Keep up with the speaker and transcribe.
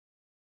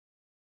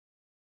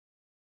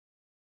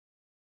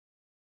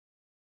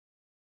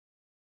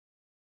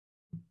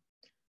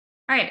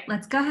All right,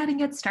 let's go ahead and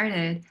get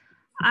started.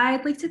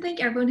 I'd like to thank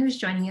everyone who's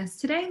joining us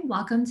today.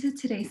 Welcome to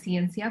today's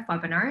CNCF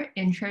webinar,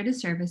 Intro to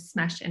Service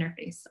Mesh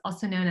Interface,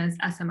 also known as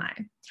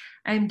SMI.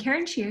 I'm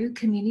Karen Chu,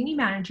 Community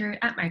Manager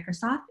at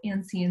Microsoft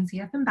and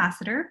CNCF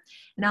Ambassador,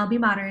 and I'll be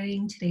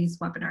moderating today's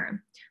webinar.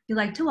 We'd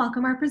like to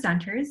welcome our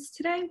presenters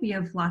today. We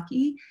have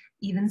Lachie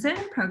Evenson,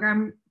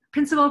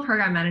 Principal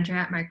Program Manager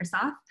at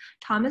Microsoft,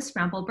 Thomas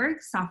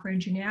Rampelberg, Software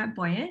Engineer at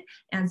Buoyant,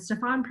 and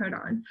Stefan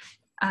Prodan,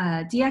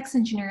 DX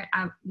Engineer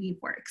at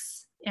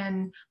Weaveworks.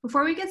 And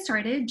before we get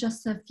started,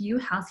 just a few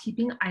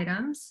housekeeping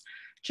items.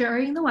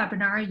 During the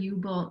webinar, you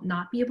will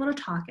not be able to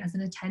talk as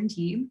an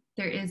attendee.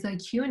 There is a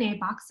Q&A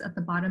box at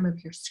the bottom of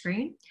your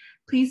screen.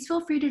 Please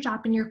feel free to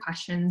drop in your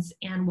questions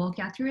and we'll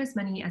get through as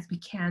many as we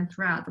can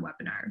throughout the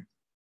webinar.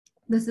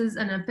 This is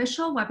an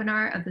official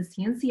webinar of the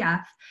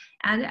CNCF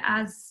and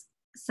as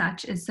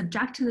such is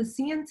subject to the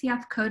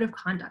CNCF Code of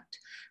Conduct.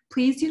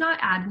 Please do not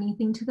add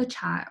anything to the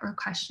chat or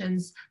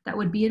questions that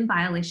would be in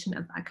violation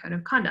of that Code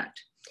of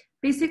Conduct.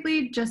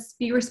 Basically, just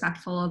be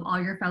respectful of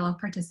all your fellow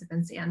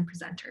participants and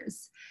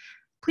presenters.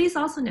 Please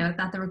also note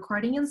that the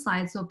recording and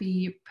slides will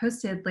be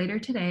posted later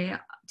today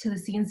to the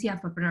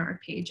CNCF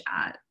webinar page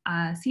at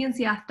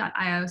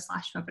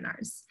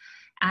cncf.io/webinars.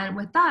 And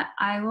with that,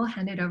 I will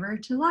hand it over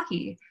to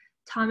Lachie,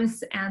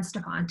 Thomas, and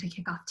Stefan to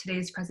kick off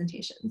today's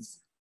presentations.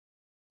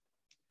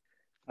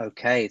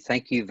 Okay,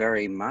 thank you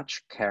very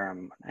much,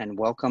 Karen, and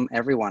welcome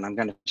everyone. I'm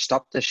going to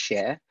stop the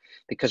share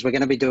because we're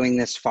going to be doing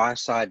this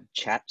fireside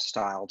chat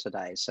style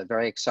today. So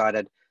very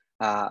excited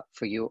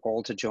for you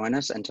all to join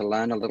us and to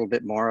learn a little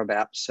bit more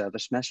about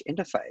Service Mesh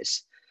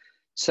Interface.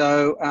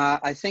 So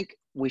I think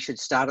we should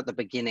start at the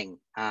beginning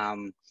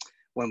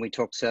when we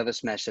talk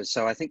service meshes.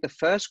 So I think the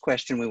first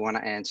question we want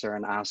to answer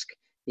and ask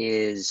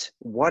is,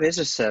 what is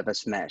a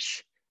service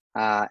mesh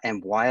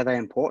and why are they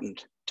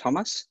important?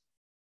 Thomas?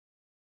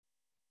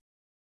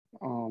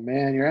 Oh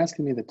man, you're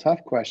asking me the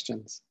tough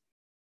questions.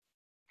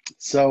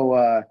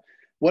 So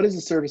what is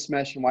a service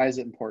mesh and why is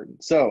it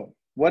important? So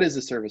what is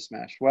a service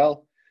mesh?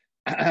 Well,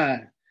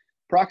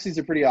 proxies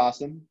are pretty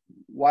awesome.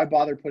 Why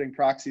bother putting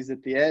proxies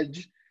at the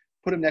edge?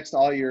 Put them next to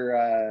all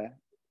your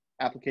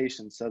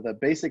applications. So the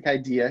basic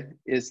idea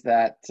is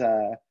that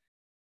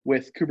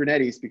with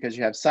Kubernetes, because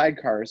you have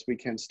sidecars, we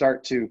can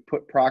start to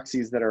put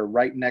proxies that are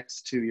right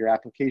next to your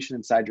application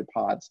inside your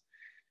pods.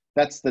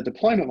 That's the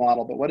deployment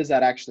model, but what does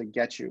that actually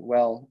get you?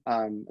 Well,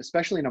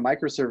 especially in a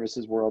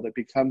microservices world, it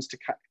becomes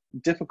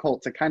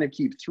difficult to kind of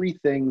keep three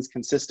things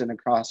consistent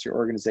across your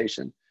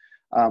organization.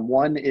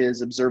 One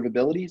is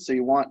observability. So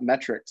you want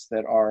metrics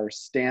that are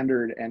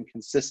standard and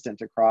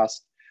consistent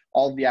across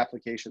all of the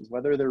applications,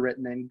 whether they're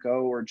written in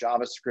Go or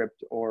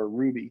JavaScript or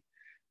Ruby.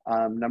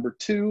 Number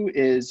two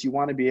is you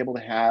want to be able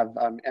to have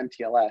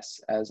MTLS.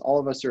 As all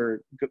of us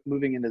are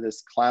moving into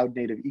this cloud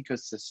native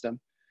ecosystem,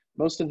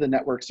 most of the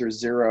networks are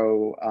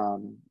zero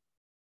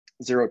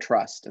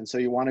trust. And so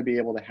you want to be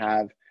able to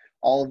have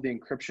all of the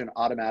encryption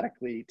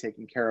automatically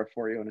taken care of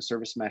for you, and a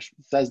service mesh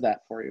does that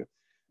for you.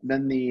 And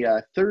then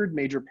the third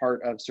major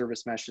part of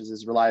service meshes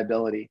is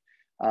reliability.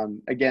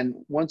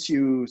 Again, once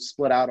you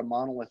split out a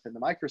monolith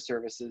into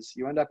microservices,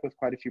 you end up with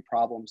quite a few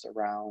problems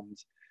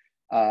around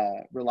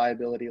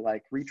reliability,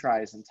 like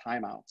retries and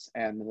timeouts.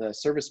 And the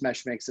service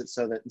mesh makes it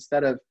so that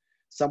instead of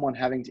someone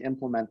having to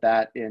implement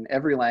that in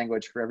every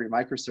language for every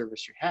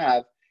microservice you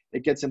have,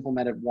 it gets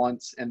implemented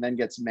once and then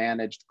gets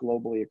managed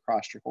globally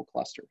across your whole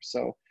cluster.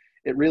 So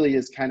it really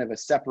is kind of a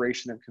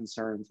separation of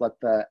concerns. Let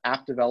the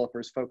app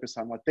developers focus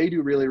on what they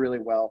do really, really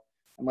well,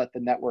 and let the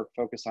network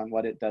focus on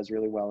what it does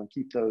really well, and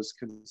keep those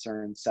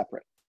concerns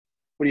separate.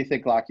 What do you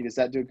think, Lachie? Does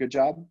that do a good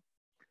job?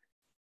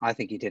 I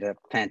think you did a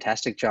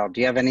fantastic job.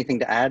 Do you have anything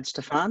to add,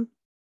 Stefan?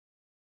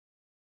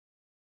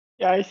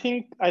 Yeah, I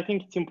think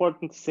it's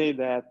important to say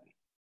that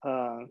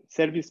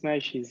service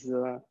mesh is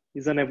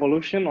an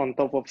evolution on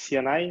top of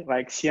CNI.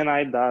 Like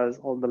CNI does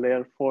all the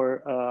layer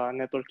 4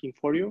 networking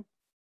for you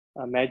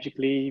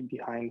magically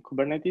behind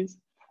Kubernetes,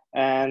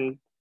 and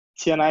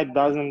CNI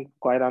doesn't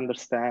quite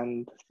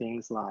understand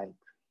things like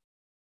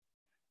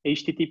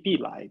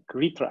HTTP, like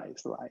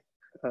retries, like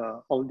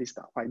all this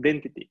stuff,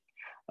 identity.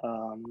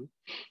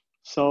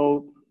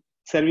 So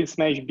service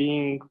mesh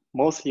being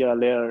mostly a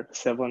layer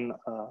 7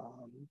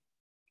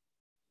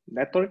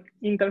 network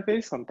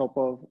interface on top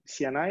of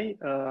CNI,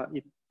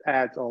 it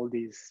adds all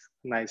these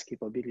nice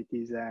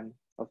capabilities and,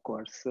 of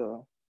course,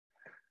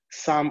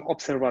 some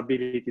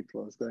observability to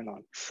what's going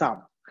on.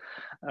 Some.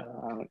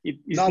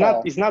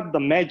 It's not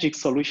the magic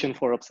solution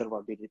for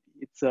observability.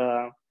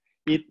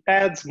 It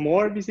adds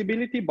more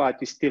visibility, but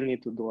you still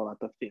need to do a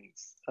lot of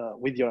things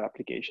with your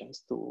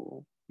applications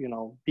to,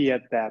 be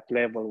at that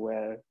level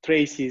where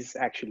traces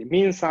actually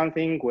mean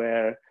something,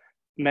 where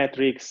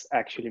metrics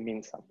actually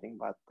mean something.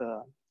 But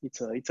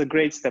it's a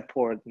great step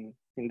forward in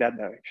that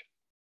direction.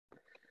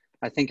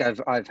 I think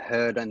I've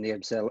heard on the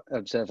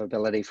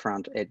observability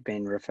front it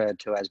been referred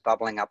to as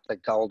bubbling up the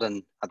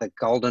golden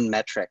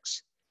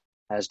metrics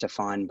as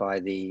defined by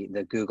the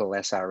Google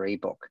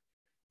SRE book.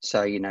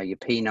 So, your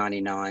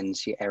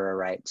P99s, your error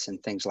rates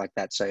and things like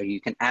that. So you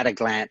can at a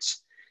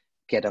glance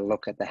get a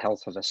look at the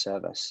health of a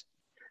service.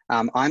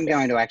 I'm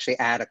going to actually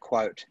add a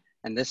quote,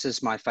 and this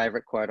is my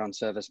favorite quote on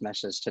service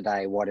meshes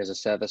today. What is a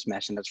service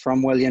mesh? And it's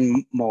from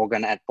William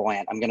Morgan at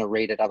Buoyant. I'm going to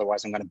read it,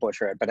 otherwise I'm going to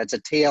butcher it, but it's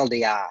a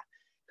TLDR,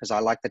 because I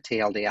like the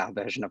TLDR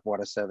version of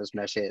what a service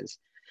mesh is.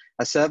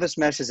 A service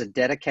mesh is a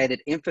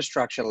dedicated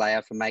infrastructure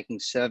layer for making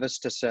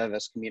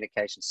service-to-service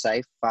communication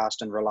safe,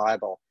 fast, and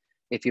reliable.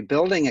 If you're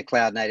building a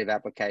cloud-native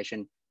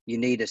application, you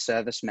need a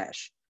service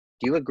mesh.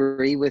 Do you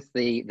agree with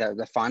the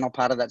final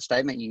part of that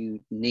statement? You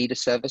need a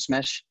service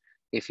mesh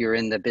if you're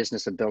in the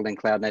business of building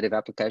cloud-native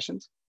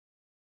applications?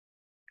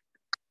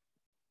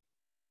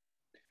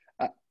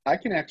 I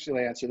can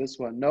actually answer this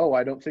one. No,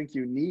 I don't think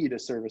you need a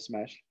service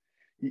mesh.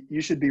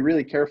 You should be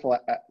really careful.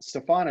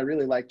 Stefan, I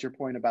really liked your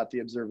point about the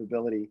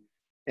observability,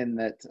 in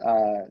that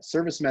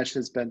service mesh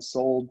has been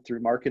sold through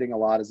marketing a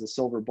lot as a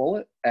silver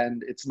bullet,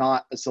 and it's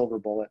not a silver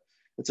bullet.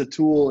 It's a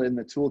tool in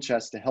the tool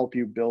chest to help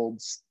you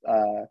build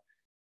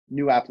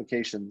new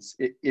applications.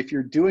 If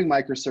you're doing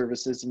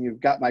microservices and you've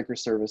got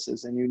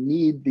microservices and you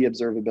need the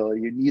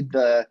observability, you need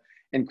the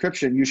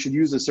encryption, you should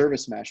use a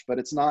service mesh, but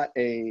it's not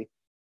a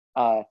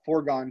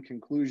foregone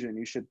conclusion.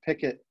 You should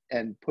pick it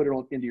and put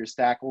it into your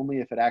stack only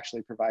if it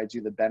actually provides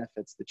you the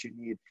benefits that you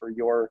need for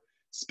your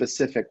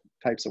specific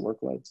types of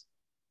workloads.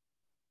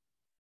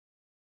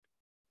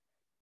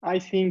 I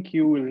think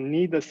you will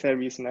need a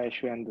service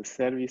mesh when the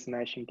service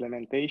mesh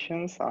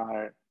implementations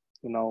are,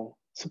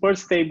 super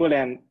stable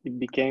and it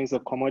becomes a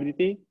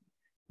commodity,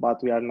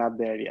 but we are not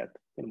there yet,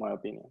 in my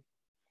opinion.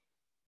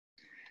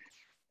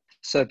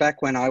 So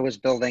back when I was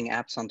building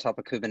apps on top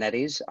of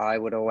Kubernetes, I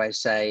would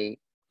always say,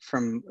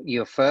 from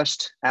your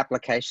first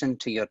application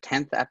to your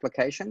 10th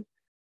application,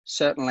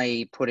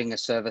 certainly putting a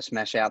service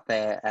mesh out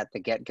there at the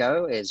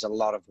get-go is a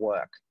lot of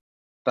work.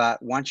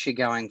 But once you're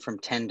going from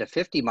 10 to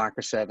 50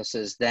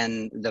 microservices,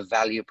 then the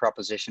value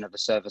proposition of a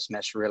service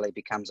mesh really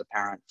becomes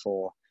apparent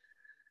for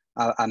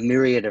a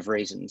myriad of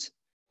reasons.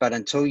 But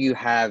until you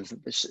have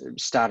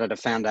started a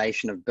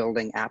foundation of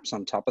building apps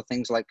on top of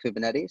things like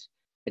Kubernetes,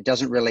 it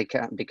doesn't really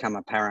become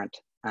apparent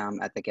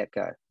at the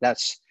get-go.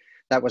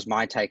 That was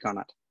my take on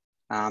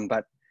it.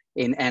 But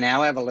in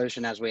our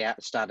evolution, as we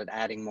started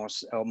adding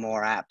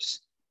more apps,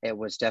 it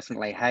was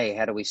definitely, hey,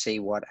 how do we see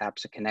what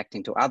apps are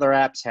connecting to other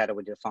apps? How do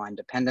we define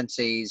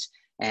dependencies?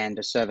 And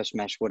a service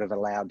mesh would have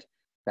allowed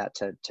that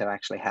to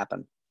actually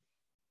happen.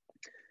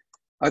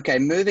 Okay,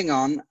 moving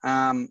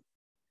on.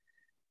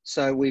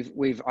 So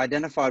we've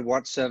identified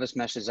what service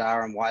meshes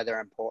are and why they're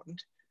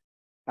important.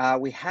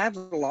 We have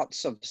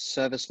lots of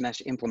service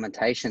mesh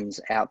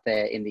implementations out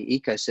there in the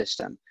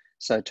ecosystem.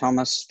 So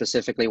Thomas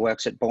specifically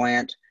works at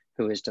Buoyant,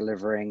 who is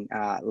delivering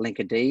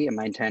Linkerd, a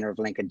maintainer of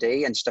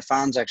Linkerd, and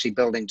Stefan's actually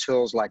building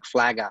tools like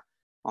Flagger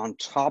on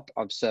top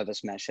of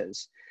service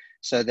meshes.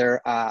 So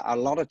there are a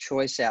lot of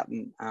choice out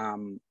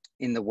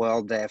in the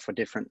world there for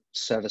different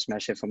service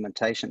mesh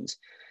implementations.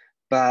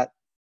 But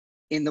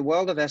in the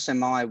world of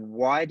SMI,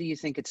 why do you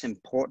think it's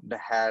important to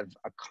have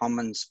a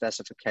common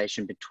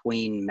specification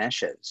between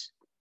meshes?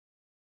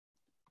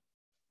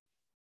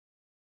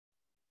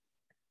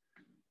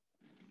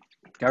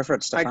 Go for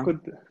it,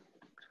 Stefan.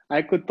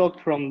 I could talk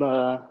from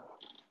the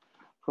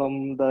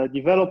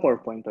developer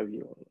point of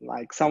view,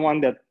 like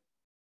someone that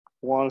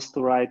wants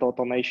to write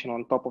automation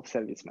on top of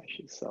service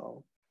meshes.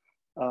 So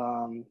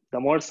the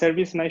more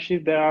service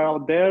meshes there are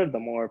out there, the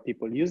more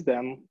people use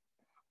them,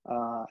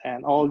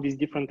 and all these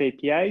different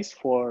APIs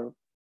for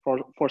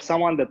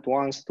someone that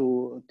wants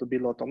to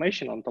build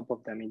automation on top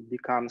of them, it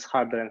becomes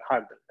harder and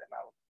harder. And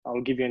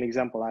I'll give you an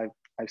example.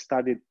 I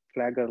studied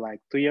Flagger like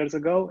 2 years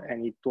ago,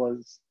 and it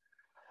was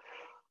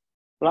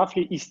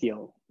roughly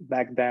Istio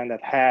back then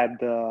that had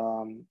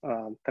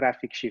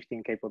traffic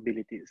shifting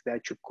capabilities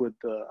that you could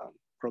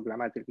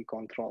programmatically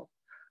control.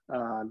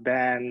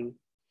 Then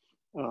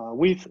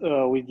with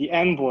the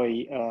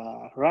Envoy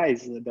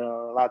rise, there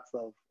are lots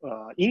of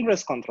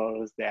ingress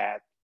controllers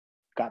that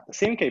got the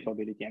same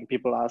capability, and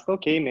people ask,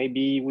 okay,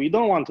 maybe we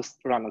don't want to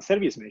run a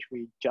service mesh,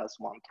 we just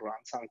want to run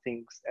some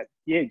things at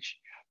the edge.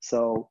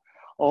 So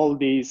all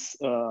these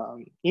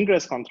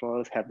ingress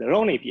controllers have their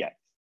own APIs.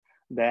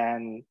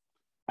 Then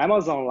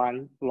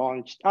Amazon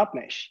launched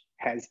AppMesh,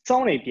 has its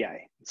own API,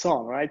 and so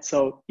on, right?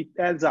 So it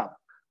adds up.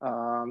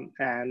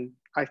 And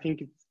I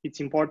think it's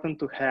important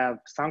to have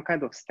some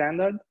kind of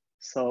standard.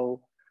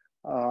 So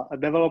a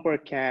developer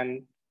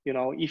can,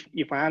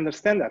 if I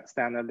understand that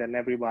standard, then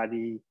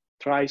everybody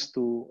tries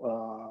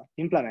to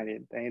implement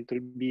it. And it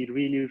will be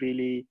really,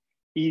 really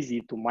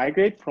easy to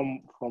migrate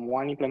from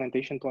one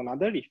implementation to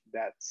another, if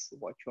that's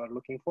what you are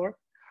looking for.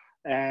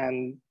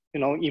 And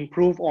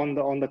improve on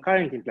the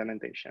current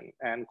implementation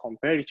and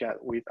compare it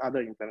with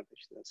other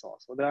implementations and so on.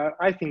 So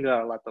I think there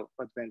are a lot of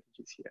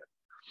advantages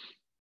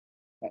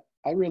here.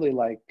 I really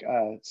like,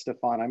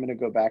 Stefan, I'm going to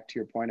go back to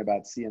your point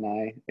about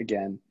CNI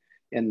again,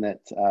 in that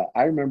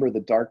I remember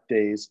the dark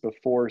days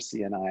before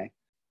CNI,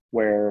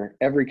 where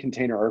every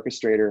container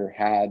orchestrator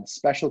had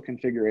special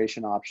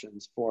configuration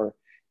options for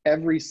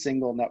every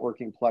single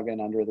networking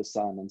plugin under the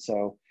sun. And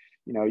so,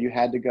 you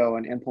had to go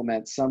and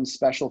implement some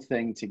special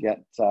thing to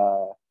get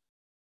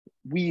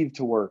Weave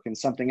to work and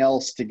something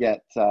else to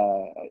get,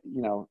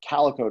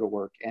 Calico to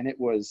work. And it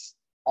was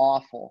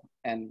awful.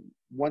 And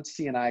once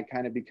CNI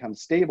kind of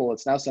becomes stable,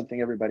 it's now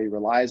something everybody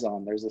relies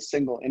on. There's a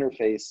single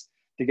interface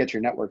to get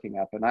your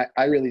networking up. And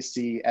I really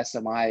see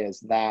SMI as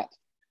that.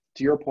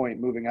 To your point,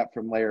 moving up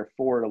from layer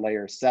 4 to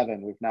layer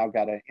 7, we've now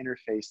got an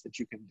interface that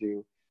you can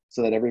do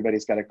so that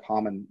everybody's got a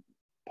common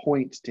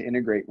point to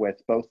integrate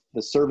with, both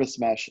the service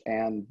mesh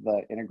and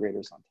the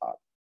integrators on top.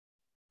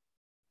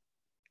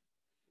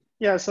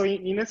 Yeah, so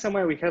in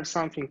SMI, we have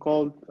something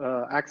called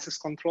access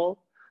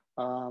control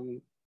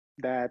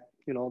that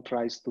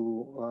tries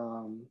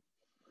to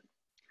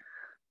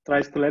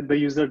let the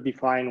user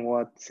define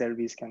what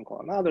service can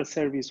call another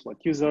service, what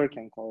user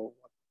can call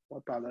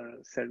what other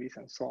service,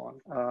 and so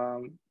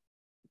on.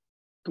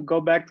 To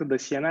go back to the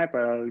CNI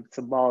parallel, it's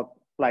about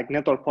like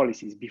network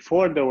policies.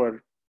 Before there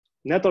were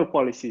network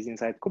policies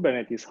inside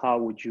Kubernetes, how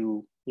would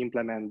you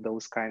implement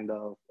those kind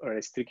of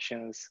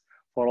restrictions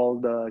for all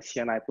the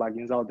CNI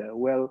plugins out there?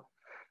 Well,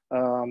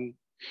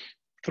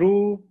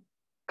 through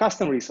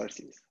custom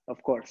resources,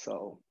 of course.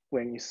 So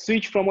when you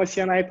switch from a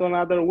CNI to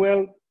another,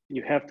 well,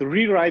 you have to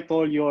rewrite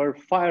all your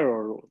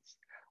firewall rules.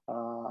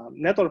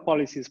 Network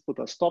policies put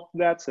a stop to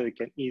that, so you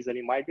can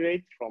easily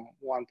migrate from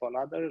one to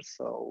another.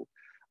 So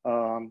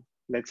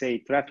let's say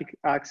traffic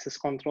access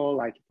control,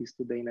 like it is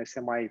today in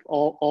SMI, if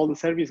all the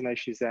service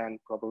meshes and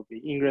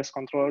probably ingress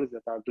controllers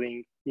that are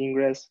doing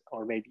ingress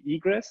or maybe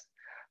egress,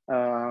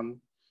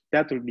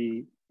 that will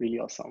be really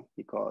awesome,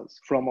 because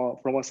from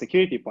a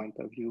security point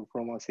of view,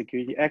 from a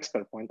security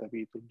expert point of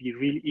view, it will be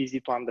really easy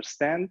to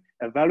understand,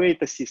 evaluate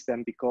the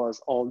system, because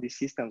all these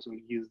systems will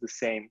use the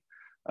same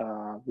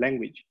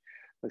language,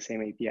 the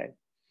same API.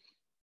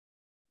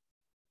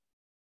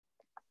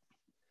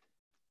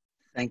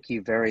 Thank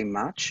you very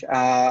much.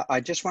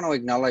 I just want to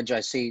acknowledge, I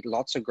see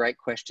lots of great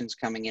questions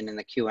coming in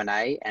the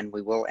Q&A, and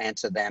we will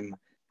answer them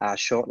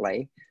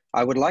shortly.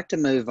 I would like to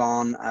move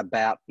on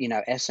about,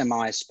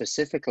 SMI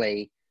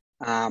specifically.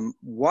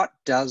 What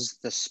does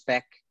the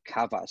spec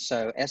cover?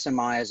 So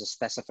SMI is a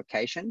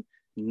specification,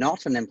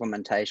 not an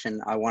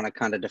implementation. I want to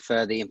kind of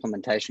defer the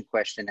implementation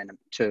question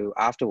to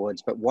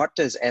afterwards, but what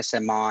does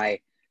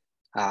SMI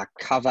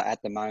cover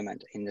at the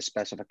moment in the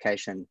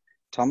specification?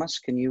 Thomas,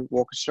 can you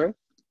walk us through?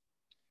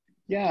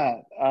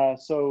 Yeah,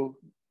 so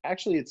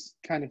actually it's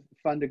kind of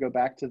fun to go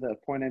back to the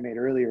point I made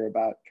earlier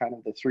about kind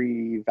of the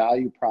 3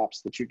 value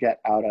props that you get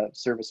out of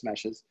service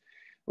meshes.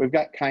 We've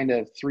got kind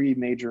of 3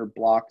 major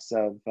blocks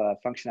of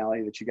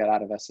functionality that you get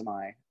out of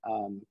SMI.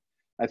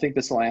 I think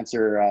this will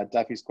answer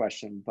Duffy's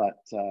question, but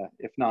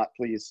if not,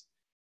 please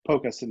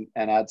poke us and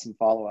add some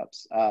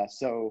follow-ups.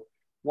 So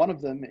one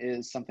of them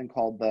is something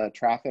called the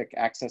traffic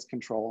access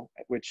control,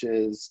 which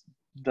is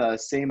the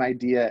same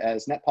idea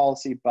as net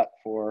policy, but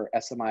for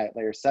SMI at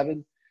layer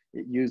 7.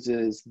 It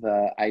uses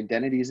the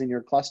identities in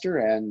your cluster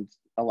and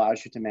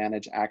allows you to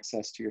manage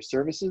access to your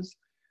services.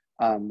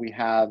 We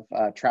have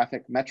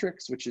traffic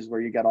metrics, which is where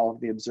you get all of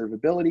the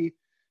observability.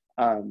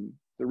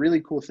 The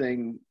really cool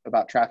thing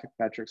about traffic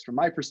metrics from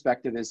my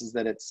perspective is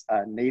that it's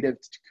native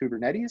to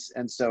Kubernetes.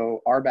 And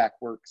so RBAC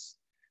works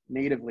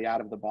natively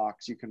out of the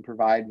box. You can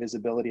provide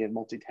visibility and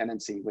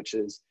multi-tenancy, which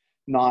is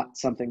not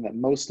something that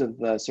most of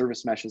the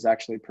service meshes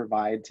actually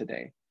provide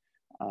today,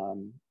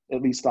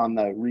 at least on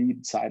the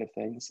read side of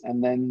things.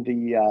 And then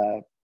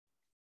the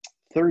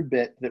third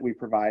bit that we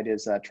provide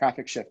is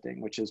traffic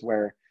shifting, which is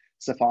where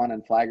Stefan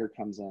and Flagger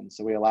comes in.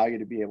 So we allow you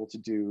to be able to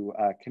do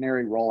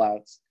canary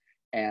rollouts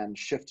and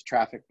shift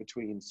traffic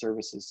between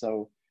services.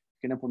 So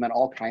you can implement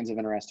all kinds of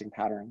interesting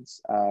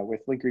patterns.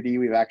 With Linkerd,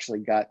 we've actually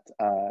got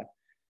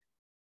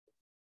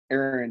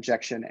error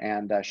injection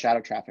and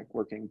shadow traffic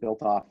working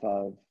built off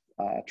of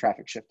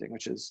traffic shifting,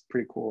 which is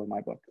pretty cool in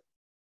my book.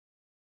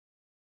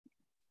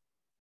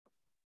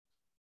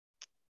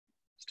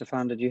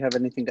 Stefan, did you have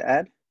anything to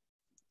add?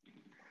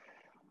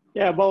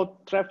 Yeah,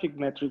 about traffic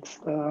metrics,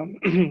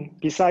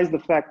 besides the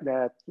fact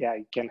that,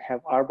 you can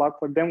have RBAC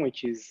for them,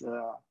 which is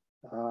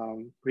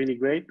really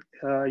great.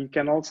 You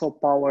can also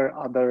power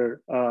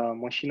other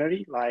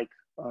machinery, like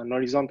an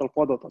horizontal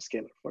pod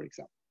autoscaler, for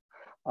example.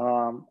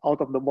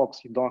 Out of the box,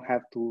 you don't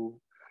have to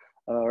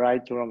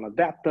write your own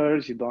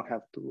adapters. You don't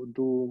have to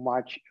do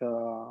much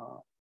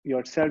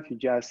yourself. You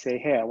just say,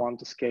 hey, I want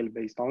to scale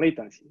based on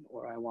latency,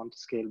 or I want to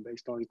scale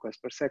based on requests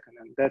per second.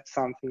 And that's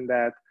something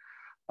that,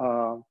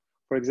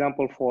 for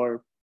example,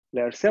 for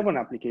layer 7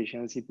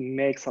 applications, it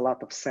makes a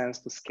lot of sense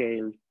to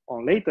scale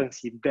on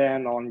latency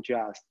than on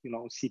just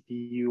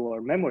CPU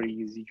or memory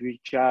usage,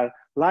 which are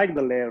like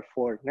the layer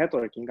 4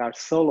 networking, are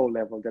so low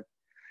level that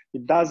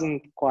it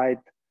doesn't quite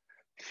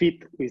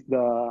fit with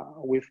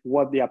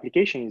what the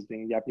application is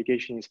doing. The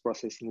application is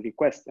processing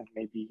requests, and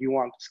maybe you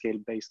want to scale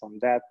based on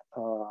that,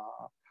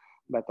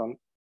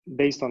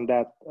 based on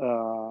that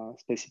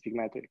specific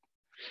metric.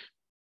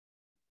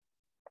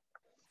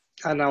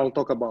 And I'll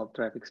talk about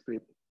traffic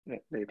split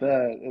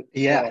later.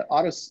 The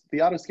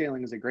auto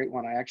scaling is a great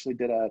one. I actually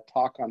did a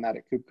talk on that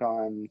at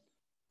KubeCon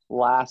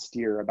last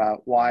year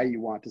about why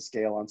you want to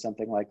scale on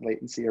something like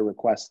latency or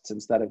requests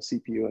instead of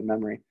CPU and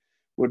memory,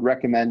 would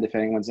recommend if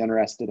anyone's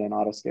interested in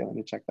autoscaling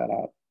to check that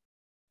out.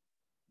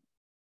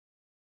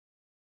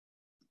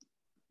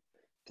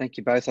 Thank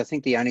you both. I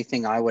think the only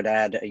thing I would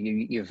add,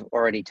 you've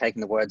already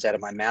taken the words out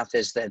of my mouth,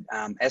 is that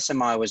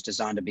SMI was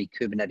designed to be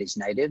Kubernetes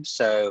native.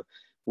 So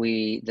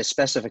the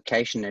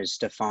specification is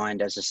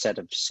defined as a set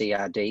of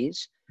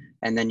CRDs,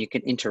 and then you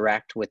can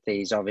interact with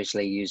these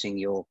obviously using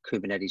your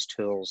Kubernetes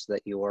tools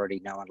that you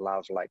already know and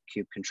love, like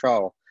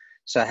kubectl.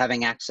 So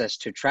having access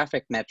to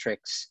traffic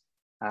metrics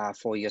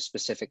for your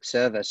specific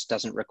service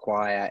doesn't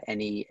require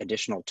any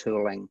additional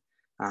tooling.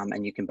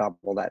 And you can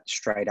bubble that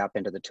straight up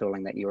into the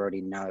tooling that you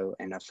already know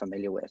and are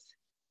familiar with.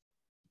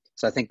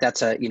 So I think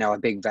that's a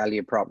big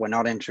value prop. We're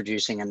not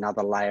introducing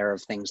another layer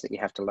of things that you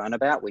have to learn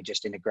about. We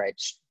just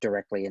integrate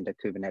directly into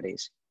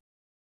Kubernetes.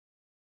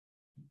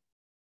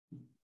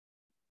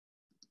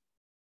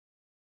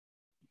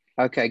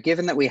 Okay,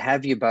 given that we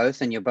have you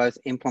both and you're both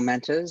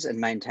implementers and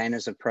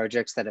maintainers of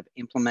projects that have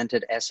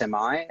implemented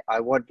SMI, I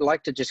would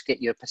like to just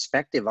get your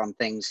perspective on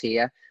things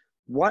here.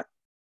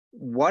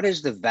 What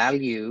is the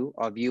value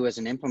of you as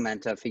an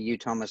implementer, for you,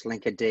 Thomas,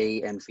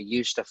 Linkerd, and for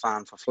you,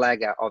 Stefan, for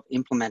Flagger, of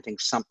implementing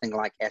something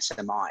like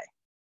SMI?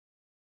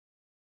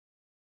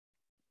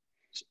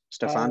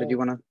 Stefan, did you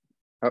want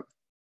to?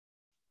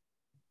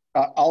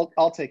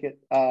 I'll take it.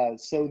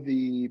 So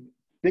the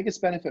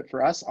biggest benefit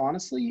for us,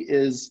 honestly,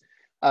 is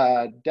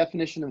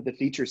definition of the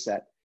feature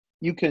set.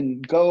 You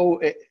can go,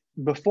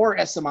 before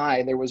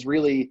SMI, there was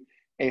really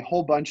a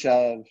whole bunch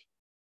of,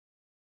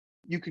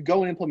 you could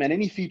go and implement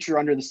any feature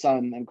under the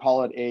sun and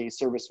call it a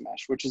service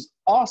mesh, which is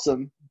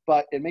awesome,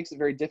 but it makes it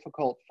very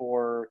difficult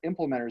for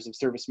implementers of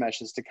service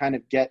meshes to kind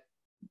of get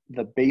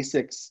the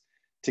basics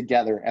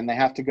together, and they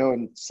have to go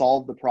and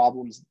solve the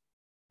problems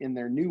in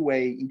their new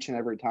way each and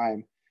every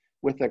time.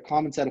 With a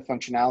common set of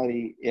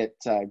functionality, it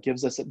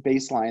gives us a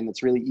baseline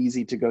that's really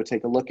easy to go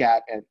take a look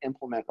at and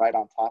implement right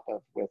on top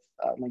of, with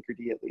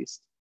Linkerd at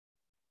least.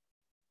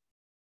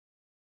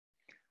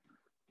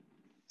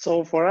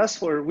 So for us,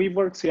 for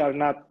WeWorks, we are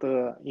not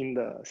in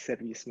the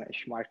service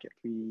mesh market.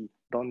 We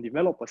don't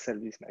develop a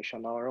service mesh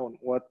on our own.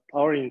 What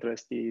our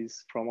interest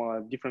is from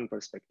a different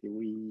perspective.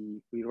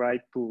 We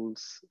write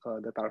tools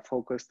that are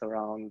focused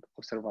around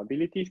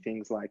observability,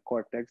 things like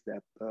Cortex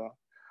that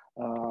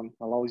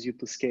allows you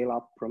to scale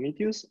up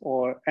Prometheus,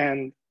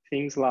 and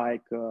things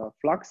like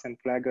Flux and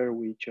Flagger,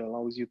 which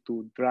allows you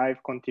to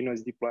drive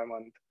continuous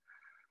deployment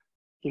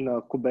in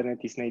a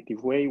Kubernetes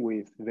native way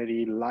with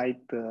very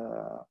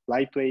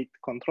lightweight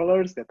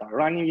controllers that are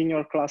running in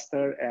your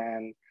cluster,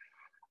 and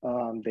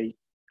they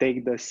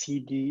take the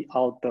CD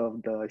out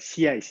of the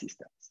CI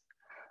systems.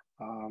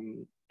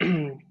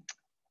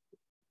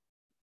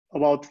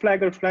 About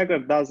Flagger, Flagger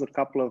does a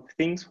couple of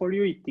things for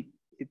you.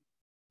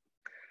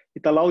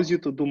 It allows you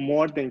to do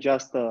more than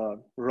just a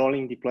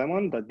rolling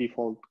deployment, the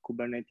default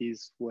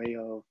Kubernetes way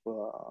of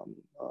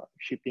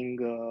shipping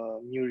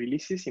new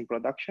releases in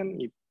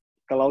production. It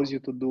allows you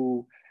to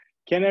do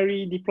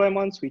canary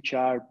deployments, which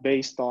are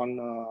based on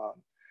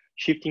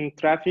shifting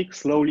traffic,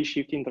 slowly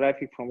shifting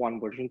traffic from one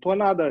version to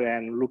another,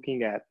 and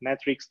looking at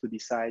metrics to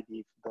decide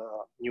if the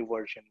new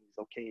version is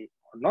okay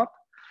or not.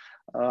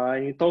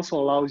 And it also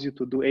allows you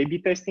to do A/B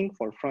testing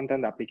for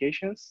front-end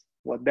applications.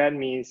 What that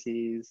means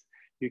is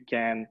you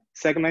can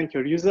segment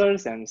your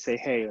users and say,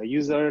 hey, a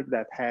user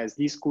that has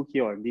this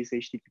cookie or this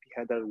HTTP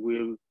header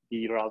will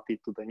be routed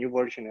to the new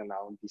version, and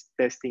I'll be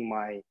testing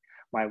my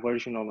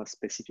version on a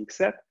specific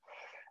set.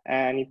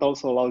 And it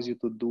also allows you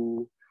to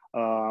do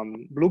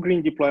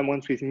blue-green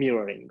deployments with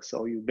mirroring.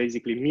 So you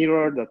basically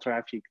mirror the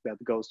traffic that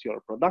goes to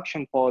your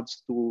production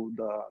pods to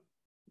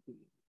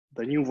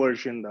the new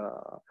version,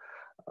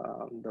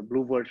 the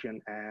blue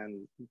version,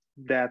 and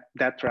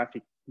that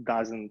traffic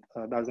doesn't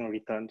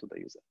return to the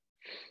user.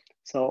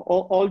 So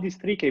all these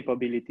three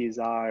capabilities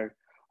are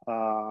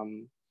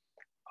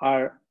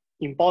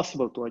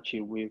impossible to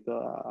achieve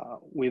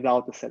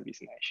without a service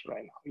mesh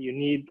right now. You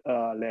need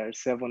a layer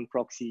 7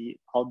 proxy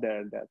out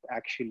there that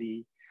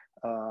actually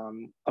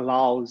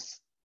allows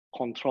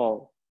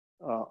control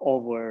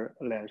over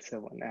layer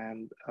 7.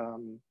 And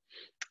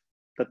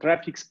the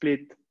traffic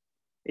split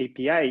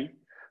API,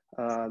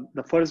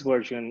 the first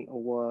version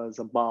was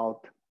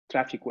about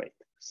traffic weight.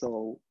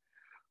 So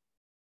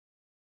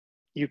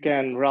you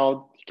can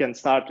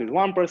start with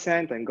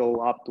 1% and go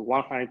up to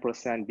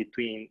 100%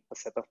 between a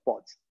set of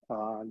pods.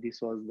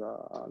 This was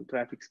the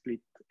traffic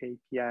split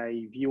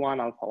API V1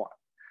 Alpha 1.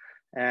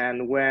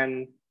 And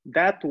when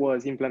that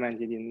was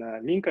implemented in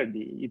Linkerd,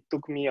 it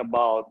took me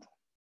about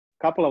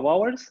a couple of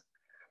hours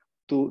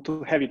to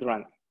have it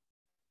run.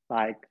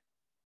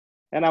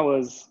 And I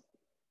was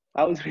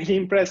really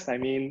impressed. I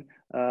mean,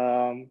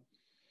 and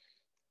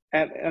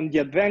the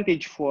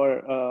advantage for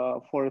a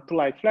tool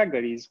like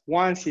Flagger is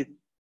once it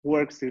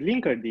works with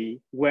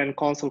Linkerd, when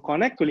Console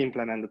Connect will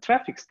implement the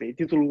traffic state,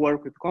 it will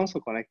work with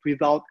Console Connect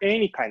without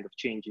any kind of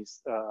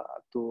changes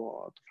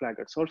to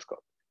Flagger source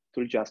code. It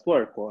will just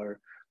work, or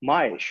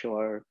Mesh,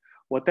 or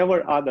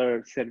whatever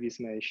other service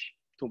mesh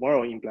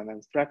tomorrow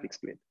implements traffic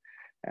split.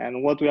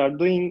 And what we are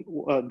doing,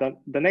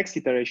 the next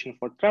iteration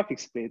for traffic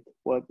split,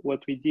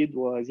 what we did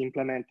was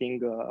implementing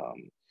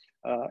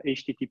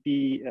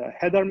HTTP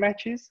header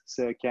matches,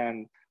 so you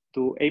can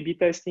do A/B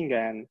testing,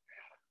 and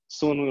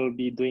soon we'll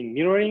be doing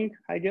mirroring,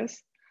 I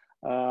guess.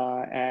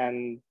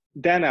 And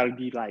then I'll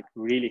be like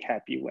really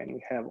happy when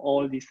we have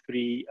all these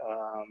three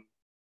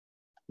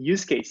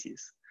use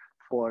cases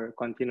for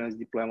continuous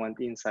deployment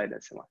inside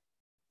SMI.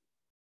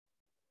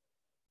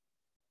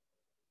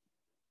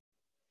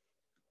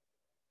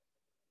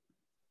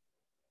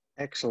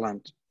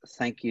 Excellent.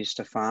 Thank you,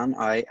 Stefan.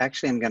 I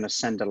actually am going to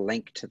send a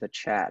link to the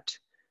chat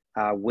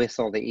with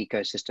all the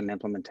ecosystem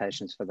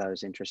implementations for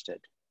those interested.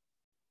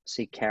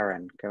 See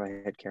Karen. Go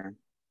ahead, Karen.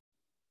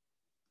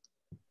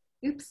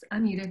 Oops,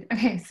 unmuted.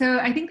 Okay, so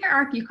I think there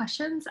are a few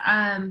questions.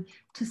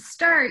 To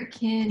start,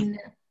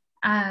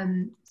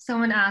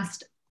 someone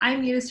asked,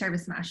 I'm new to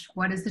Service Mesh.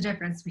 What is the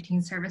difference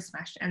between Service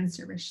Mesh and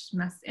Service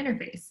Mesh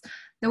interface?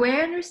 The way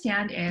I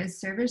understand is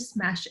Service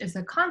Mesh is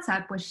a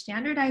concept which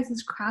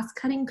standardizes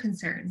cross-cutting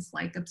concerns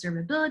like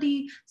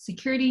observability,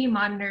 security,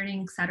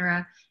 monitoring,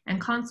 etc., and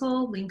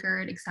console,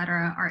 linker,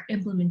 etc. are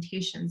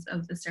implementations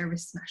of the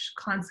Service Mesh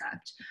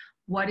concept.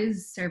 What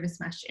is Service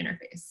Mesh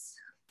interface?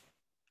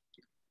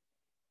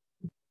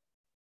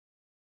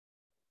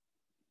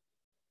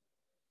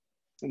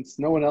 Since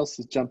no one else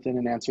has jumped in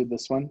and answered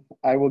this one,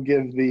 I will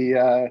give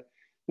the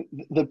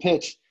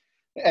pitch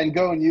and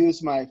go and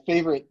use my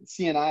favorite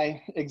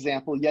CNI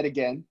example yet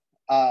again.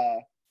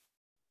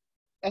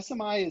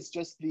 SMI is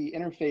just the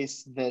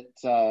interface that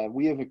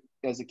we have,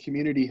 as a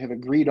community, have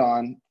agreed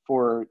on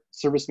for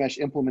Service Mesh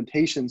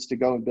implementations to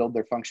go and build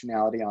their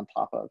functionality on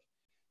top of.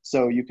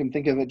 So you can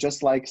think of it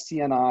just like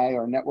CNI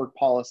or network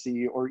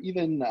policy, or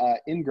even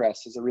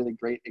ingress is a really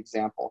great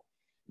example.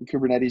 In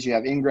Kubernetes, you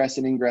have ingress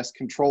and ingress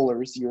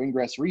controllers. Your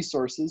ingress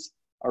resources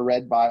are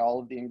read by all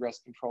of the ingress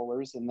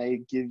controllers, and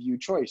they give you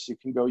choice. You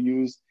can go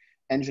use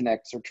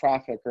Nginx or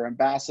Traffic or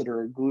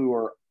Ambassador or Glue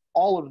or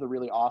all of the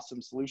really awesome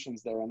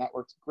solutions there, and that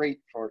works great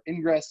for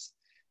ingress.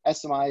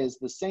 SMI is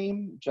the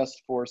same,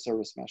 just for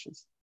service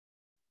meshes.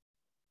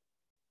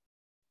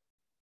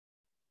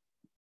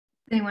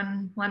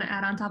 Anyone want to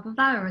add on top of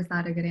that, or was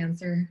that a good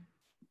answer?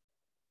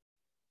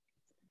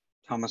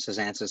 Thomas's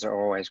answers are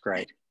always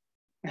great.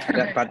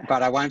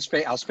 But I won't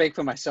speak. I'll speak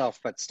for myself.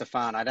 But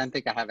Stefan, I don't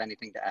think I have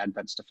anything to add.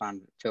 But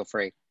Stefan, feel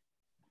free.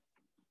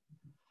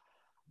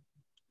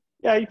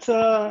 Yeah, it's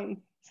a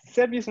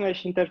service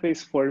mesh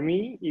interface for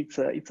me. It's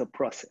a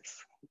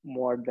process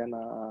more than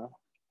a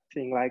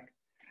thing, like,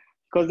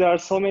 because there are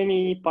so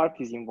many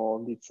parties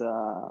involved. It's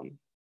an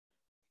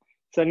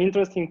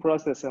interesting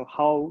process of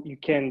how you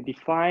can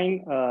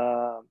define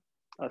a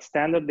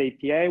standard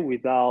API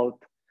without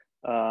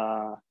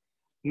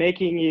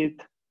making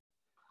it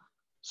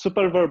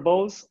super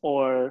verbose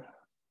or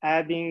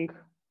adding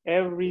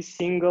every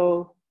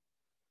single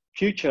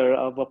feature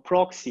of a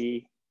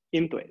proxy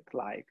into it.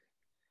 Like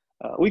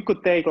we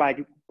could take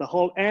like the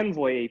whole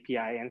Envoy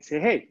API and say,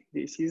 hey,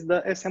 this is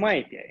the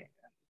SMI API.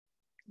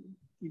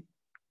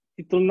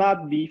 It will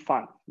not be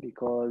fun,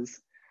 because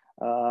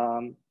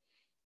a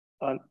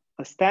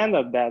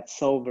standard that's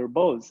so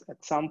verbose,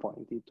 at some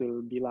point it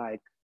will be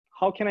like,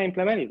 how can I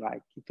implement it?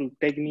 Like, it will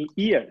take me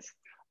years.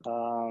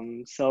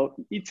 So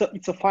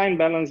it's a fine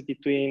balance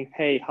between,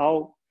 hey,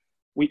 how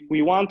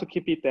we want to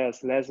keep it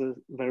as less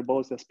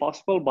verbose as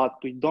possible,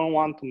 but we don't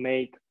want to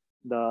make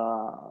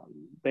the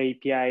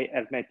API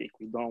hermetic.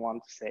 We don't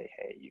want to say,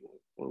 hey,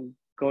 we'll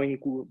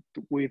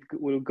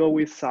go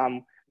with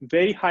some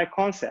very high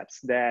concepts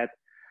that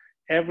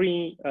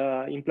every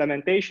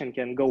implementation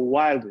can go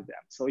wild with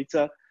them. So it's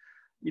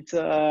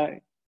a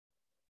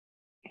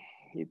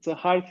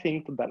hard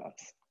thing to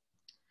balance.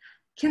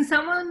 Can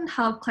someone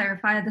help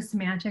clarify the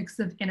semantics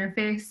of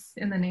interface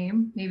in the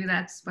name? Maybe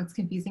that's what's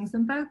confusing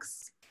some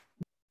folks.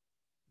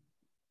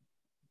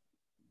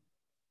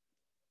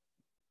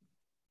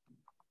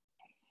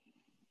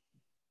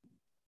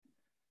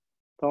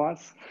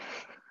 Thomas?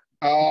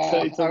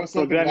 I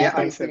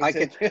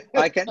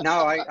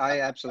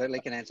absolutely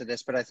can answer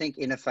this, but I think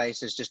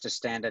interface is just a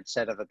standard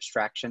set of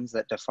abstractions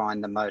that define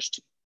the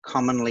most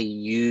commonly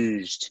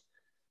used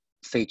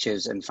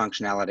features and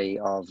functionality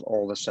of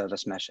all the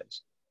service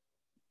meshes.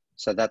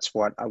 So that's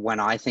what, when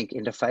I think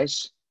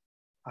interface,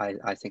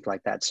 I think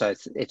like that. So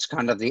it's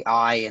kind of the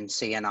I in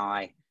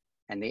CNI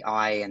and the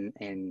I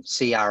in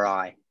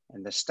CRI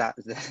and the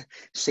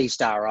C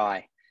star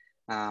I.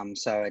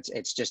 So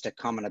it's just a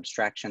common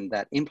abstraction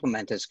that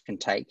implementers can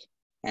take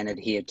and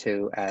adhere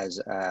to as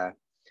a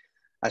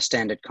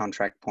standard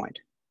contract point.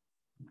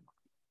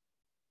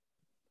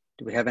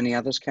 Do we have any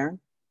others, Karen?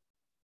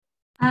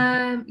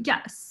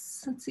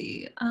 Yes, let's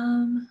see.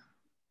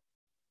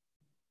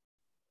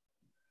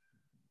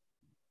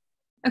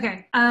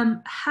 Okay, I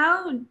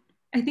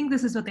think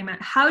this is what they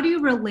meant. How do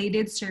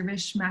related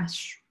service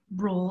mesh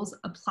rules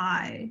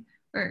apply,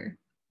 or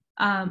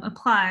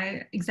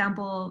apply,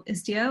 example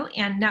Istio,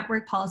 and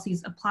network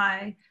policies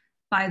apply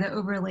by the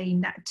overlay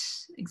net,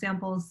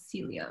 example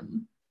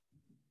Cilium?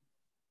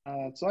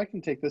 So I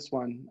can take this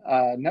one.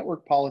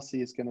 Network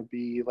policy is going to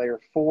be layer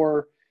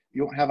 4.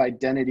 You won't have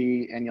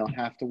identity, and you'll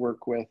have to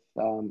work with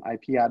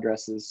IP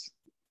addresses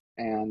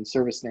and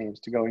service names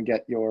to go and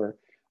get your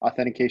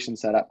authentication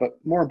set up. But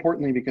more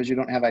importantly, because you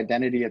don't have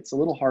identity, it's a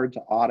little hard to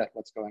audit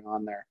what's going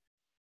on there.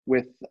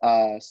 With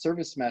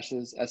service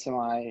meshes,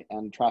 SMI,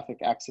 and traffic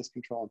access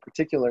control in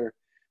particular,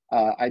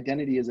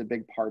 identity is a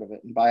big part of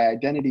it. And by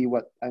identity,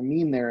 what I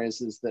mean there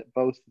is that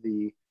both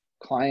the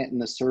client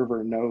and the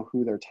server know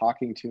who they're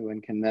talking to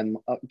and can then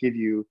give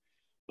you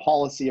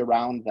policy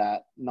around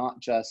that, not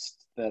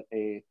just that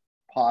a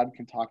pod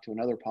can talk to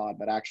another pod,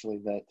 but actually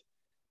that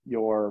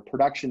your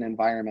production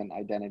environment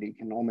identity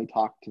can only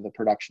talk to the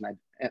production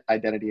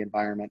identity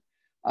environment.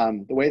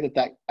 The way that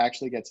that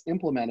actually gets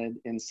implemented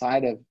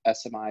inside of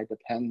SMI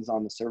depends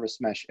on the service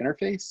mesh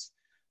interface.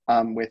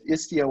 With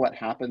Istio, what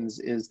happens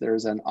is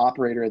there's an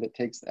operator that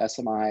takes the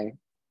SMI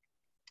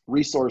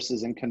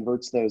resources and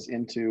converts those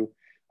into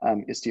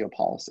Istio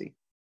policy.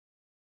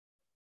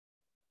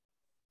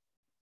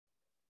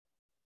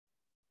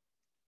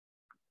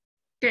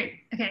 Great.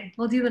 Okay,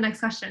 we'll do the next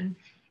question.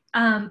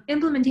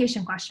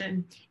 Implementation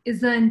question.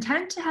 Is the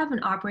intent to have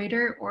an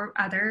operator or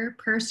other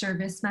per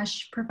service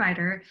mesh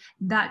provider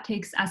that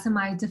takes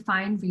SMI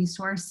defined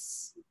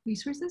resources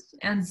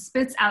and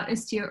spits out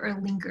Istio or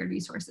linker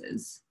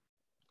resources?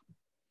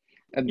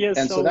 And, yes,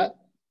 and so that,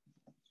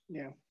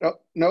 yeah. Oh,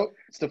 no,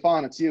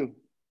 Stefan, it's you.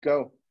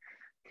 Go.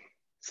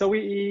 So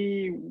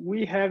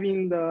we have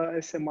in the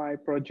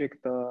SMI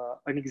project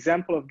an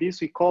example of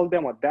this. We call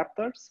them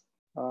adapters.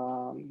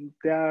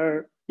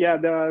 There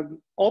are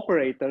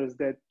operators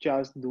that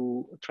just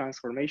do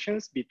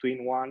transformations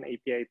between one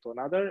API to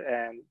another,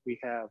 and we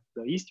have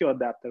the Istio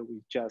adapter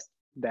with just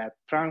that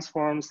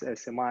transforms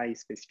SMI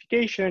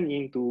specification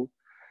into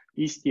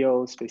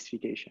Istio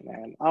specification,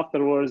 and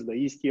afterwards the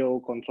Istio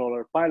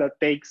controller pilot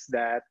takes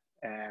that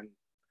and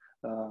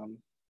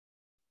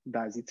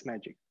does its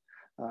magic.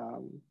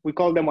 We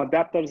call them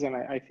adapters, and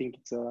I think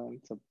it's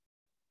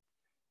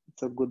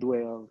a good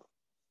way of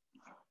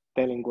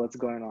telling what's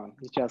going on.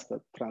 It's just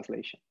a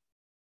translation.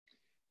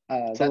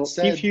 That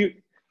said,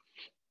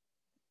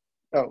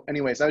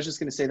 anyways, I was just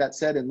going to say, that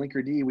said, in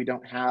Linkerd, we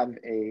don't have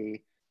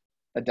a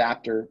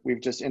adapter.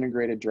 We've just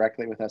integrated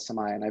directly with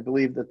SMI, and I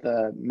believe that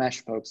the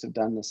mesh folks have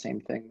done the same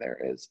thing.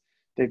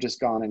 They've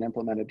just gone and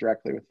implemented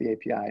directly with the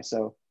API.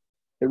 So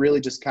it really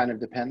just kind of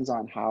depends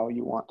on how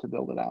you want to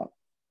build it out.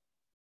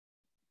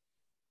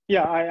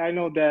 Yeah, I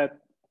know that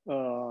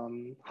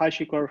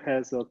HashiCorp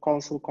has a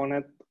console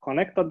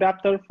connect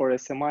adapter for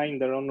SMI in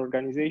their own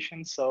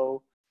organization.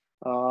 So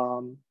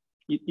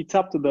it's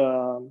up to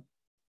the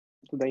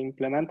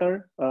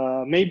implementer.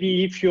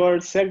 Maybe if your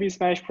service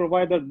mesh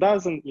provider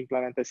doesn't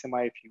implement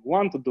SMI, if you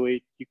want to do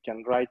it, you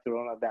can write your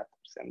own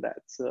adapters, and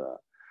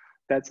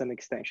that's an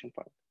extension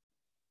part.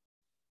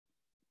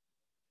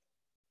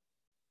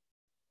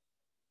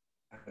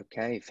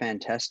 Okay,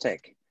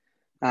 fantastic.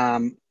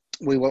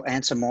 We will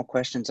answer more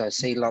questions. I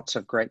see lots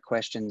of great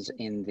questions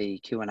in the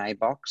Q&A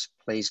box.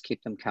 Please keep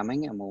them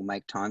coming and we'll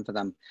make time for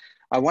them.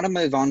 I want to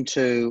move on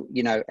to,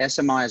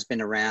 SMI has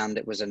been around.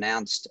 It was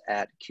announced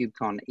at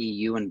KubeCon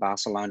EU in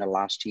Barcelona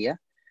last year.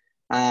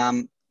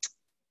 How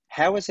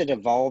has it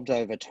evolved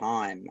over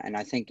time? And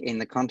I think in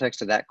the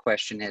context of that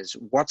question is,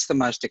 what's the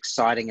most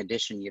exciting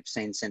addition you've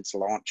seen since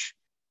launch?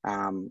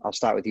 I'll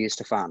start with you,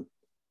 Stefan.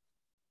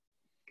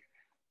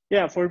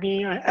 Yeah, for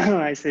me,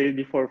 I said it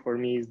before, for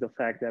me is the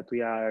fact that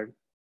we are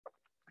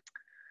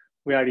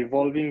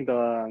evolving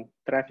the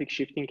traffic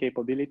shifting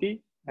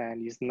capability,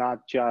 and it's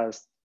not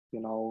just,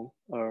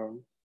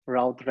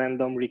 route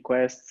random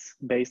requests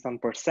based on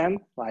 %.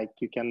 Like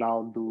you can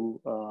now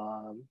do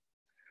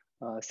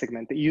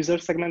user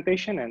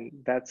segmentation, and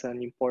that's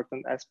an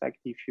important aspect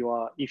if you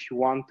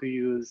want to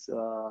use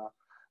a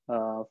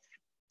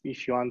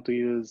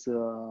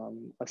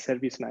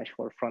service mesh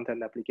for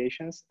front-end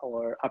applications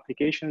or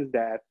applications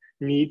that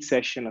need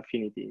session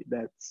affinity.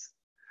 That's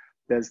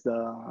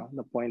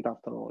the point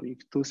after all. If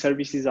two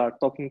services are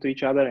talking to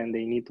each other and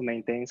they need to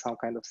maintain some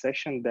kind of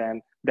session,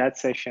 then that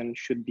session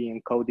should be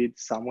encoded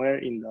somewhere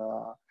in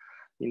the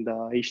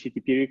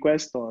HTTP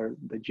request or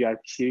the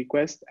gRPC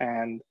request.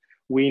 And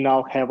we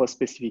now have a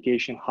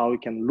specification how you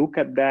can look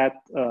at that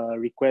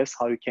request,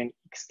 how you can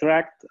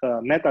extract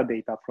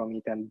metadata from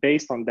it, and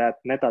based on that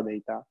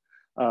metadata,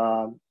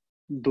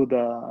 do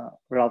the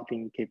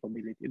routing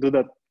capability, do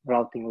the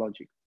routing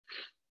logic.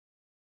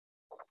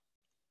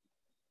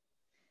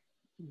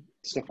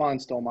 Stefan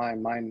stole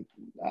mine.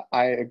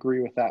 I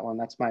agree with that one.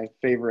 That's my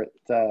favorite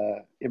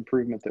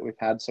improvement that we've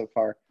had so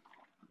far.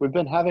 We've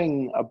been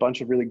having a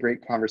bunch of really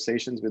great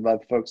conversations. We'd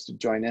love folks to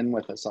join in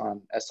with us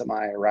on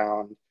SMI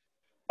around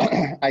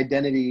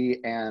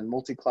identity and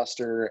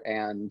multi-cluster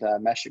and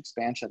mesh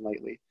expansion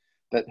lately.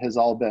 That has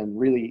all been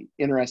really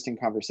interesting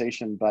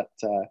conversation, but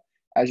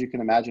as you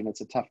can imagine,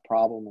 it's a tough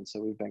problem, and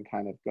so we've been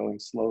kind of going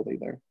slowly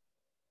there.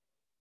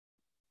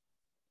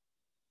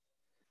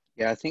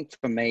 Yeah, I think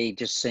for me,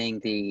 just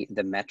seeing the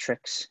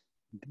metrics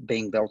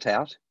being built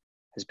out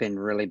has been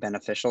really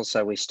beneficial.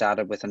 So we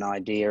started with an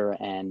idea,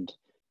 and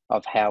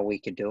of how we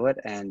could do it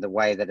and the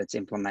way that it's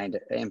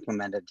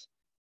implemented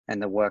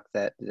and the work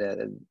that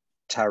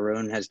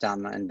Tarun has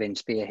done and been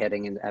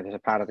spearheading as a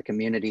part of the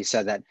community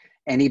so that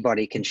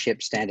anybody can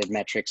ship standard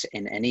metrics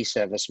in any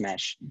service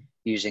mesh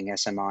using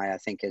SMI, I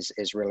think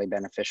is really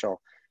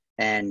beneficial.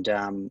 And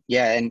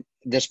yeah, and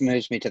this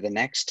moves me to the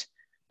next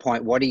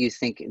point. What do you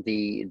think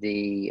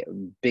the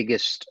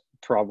biggest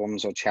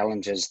problems or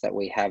challenges that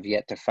we have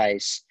yet to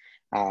face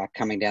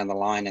coming down the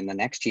line in the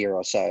next year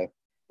or so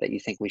that you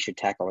think we should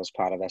tackle as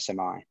part of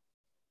SMI?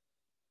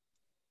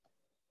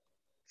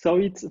 So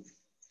it's,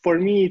 for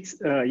me, it's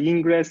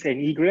ingress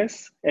and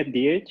egress at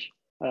the edge.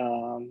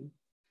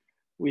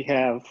 We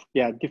have,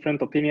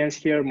 different opinions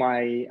here.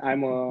 I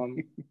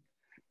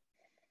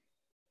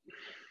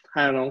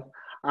don't know.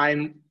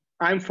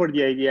 I'm for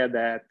the idea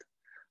that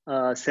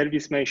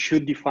service mesh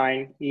should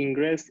define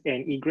ingress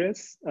and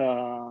egress,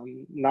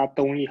 not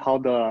only how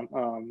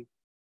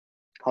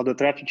the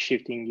traffic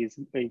shifting is,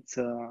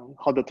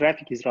 how the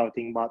traffic is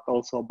routing, but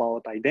also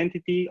about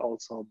identity,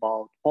 also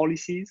about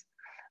policies,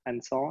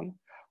 and so on.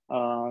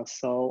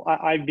 So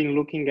I've been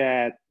looking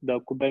at the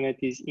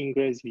Kubernetes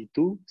Ingress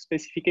v2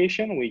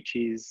 specification, which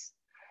is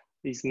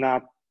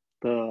not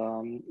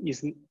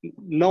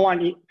no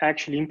one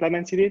actually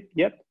implemented it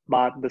yet,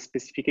 but the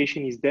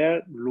specification is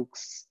there.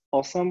 Looks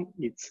awesome.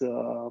 It's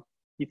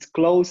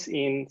close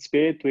in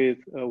spirit with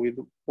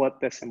what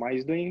SMI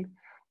is doing.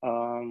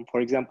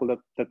 For example,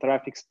 the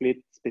traffic split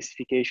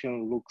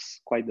specification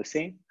looks quite the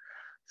same.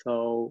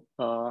 So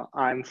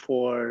I'm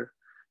for,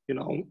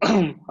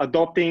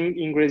 adopting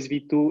Ingress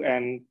v2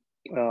 and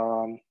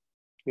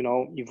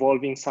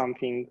evolving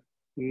something,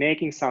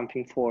 making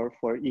something for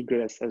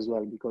egress as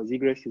well, because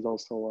egress is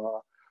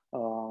also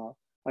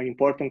an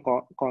important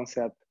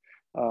concept.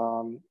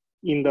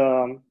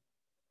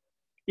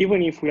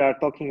 Even if we are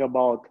talking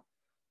about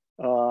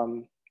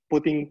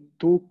putting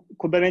two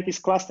Kubernetes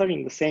clusters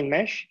in the same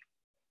mesh,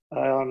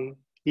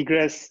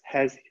 egress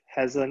has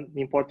an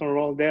important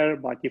role there.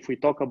 But if we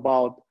talk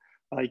about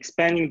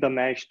expanding the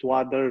mesh to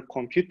other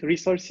compute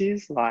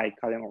resources, like,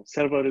 I don't know,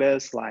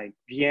 serverless, like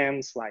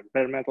VMs, like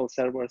bare metal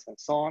servers, and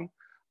so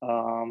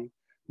on,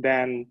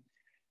 then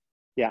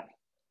yeah,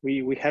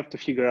 we have to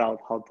figure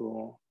out how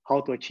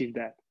to achieve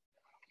that.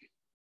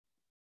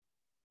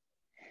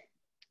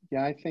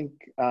 Yeah, I think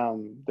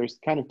there's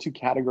kind of two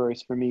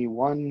categories for me.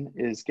 One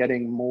is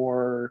getting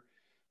more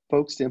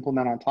folks to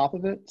implement on top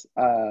of it.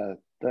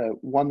 The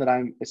one that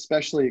I'm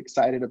especially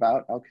excited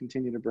about, I'll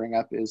continue to bring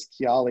up, is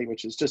Kiali,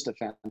 which is just a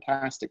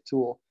fantastic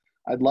tool.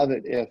 I'd love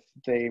it if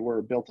they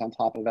were built on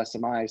top of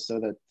SMI so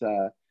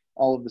that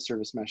all of the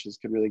service meshes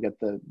could really get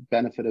the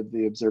benefit of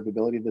the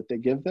observability that they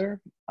give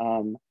there.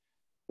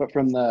 But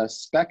from the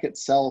spec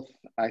itself,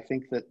 I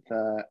think that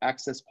the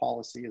access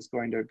policy is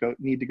going to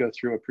need to go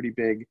through a pretty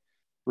big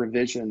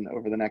revision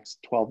over the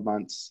next 12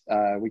 months.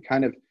 We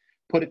kind of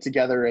put it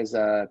together as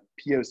a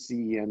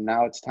POC, and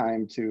now it's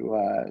time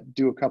to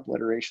do a couple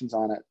iterations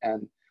on it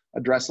and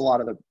address a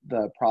lot of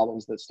the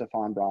problems that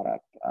Stefan brought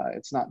up.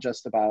 It's not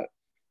just about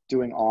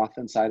doing auth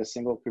inside a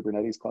single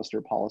Kubernetes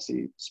cluster.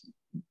 Policy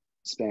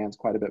spans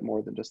quite a bit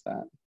more than just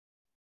that.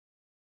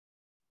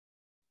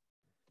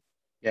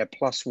 Yeah,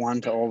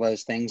 +1 to all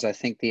those things. I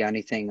think the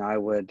only thing I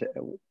would,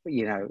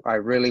 I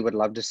really would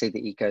love to see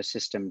the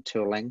ecosystem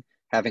tooling,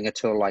 having a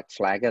tool like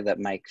Flagger that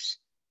makes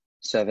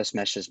service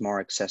meshes more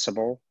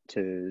accessible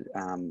to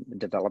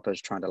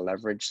developers trying to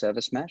leverage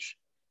service mesh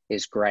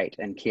is great.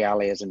 And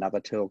Kiali is another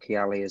tool.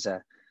 Kiali is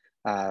a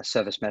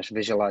service mesh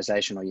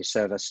visualization, or your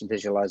service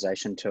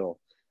visualization tool.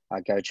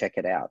 Go check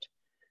it out.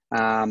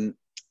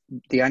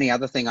 The only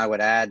other thing I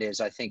would add is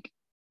I think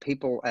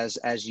people,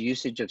 as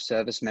usage of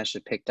service mesh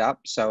has picked up,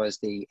 so as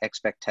the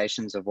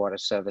expectations of what a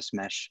service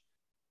mesh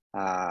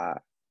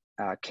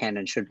can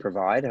and should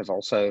provide have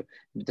also,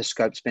 the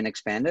scope's been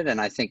expanded.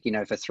 And I think,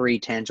 for three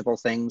tangible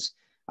things,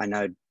 I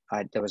know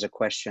there was a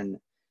question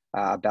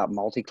about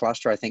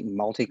multi-cluster. I think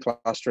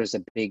multi-cluster is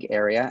a big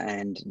area,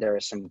 and there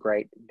are some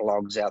great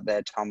blogs out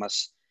there.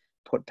 Thomas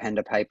put pen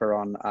to paper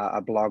on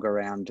a blog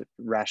around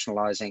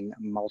rationalizing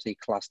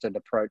multi-clustered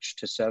approach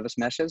to service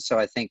meshes. So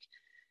I think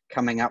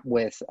coming up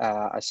with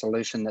a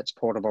solution that's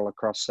portable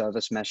across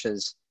service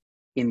meshes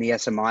in the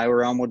SMI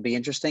realm would be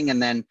interesting.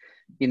 And then,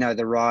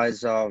 the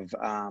rise of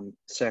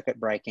circuit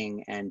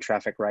breaking and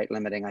traffic rate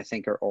limiting, I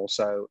think, are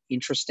also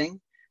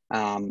interesting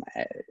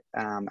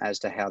as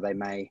to how they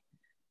may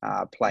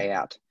play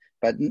out,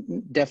 but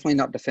definitely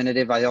not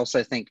definitive. I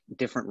also think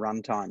different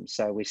runtimes.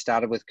 So we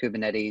started with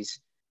Kubernetes,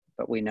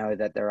 but we know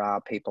that there are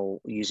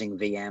people using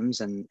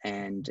VMs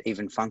and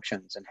even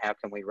functions, and how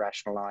can we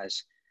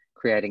rationalize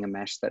creating a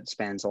mesh that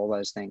spans all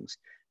those things?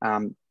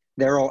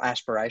 They're all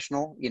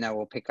aspirational.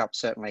 We'll pick up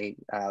certainly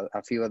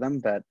a few of them,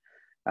 but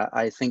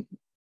I think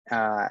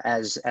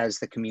as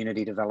the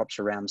community develops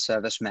around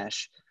service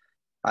mesh,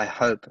 I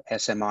hope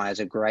SMI is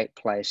a great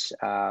place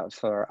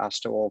for us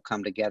to all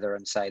come together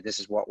and say, this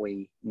is what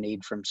we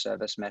need from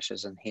service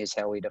meshes, and here's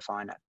how we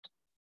define it.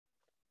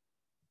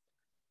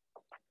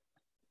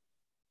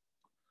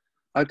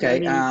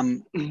 Okay,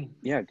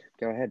 yeah,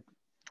 go ahead.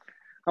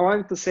 I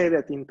wanted to say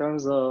that in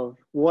terms of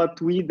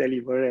what we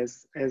deliver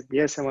as the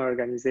SMI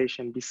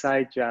organization,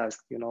 besides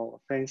just, you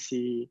know,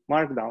 fancy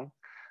Markdown,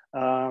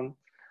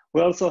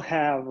 we also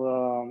have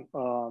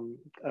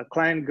a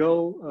Client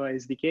Go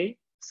SDK.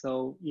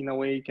 So in a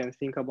way, you can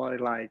think about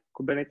it like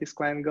Kubernetes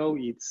Client Go.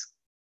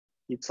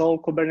 It's all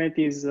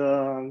Kubernetes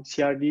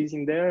CRDs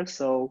in there.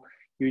 So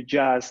you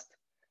just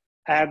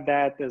add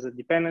that as a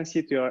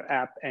dependency to your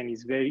app, and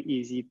it's very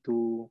easy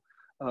to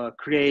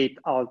create,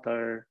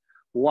 alter,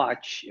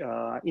 watch,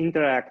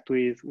 interact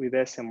with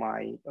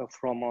SMI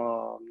from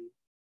a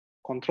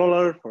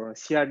controller, for a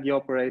CRD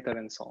operator,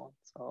 and so on.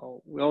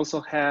 So we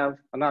also have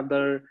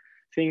another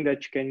thing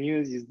that you can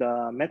use is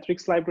the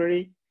metrics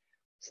library.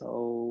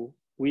 So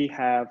we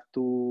have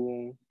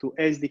two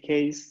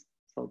SDKs,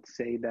 so to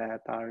say,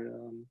 that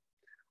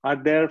are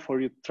there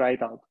for you to try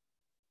it out.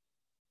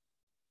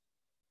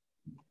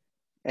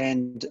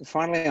 And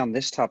finally, on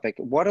this topic,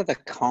 what are the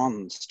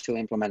cons to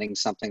implementing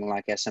something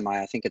like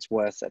SMI? I think it's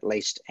worth at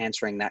least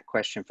answering that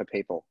question for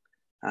people.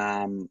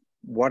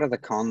 What are the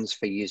cons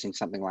for using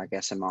something like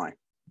SMI?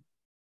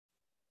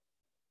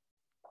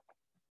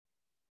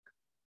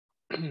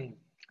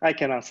 I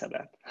can answer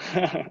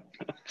that.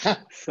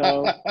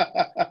 So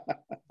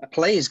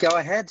please go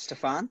ahead,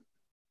 Stefan.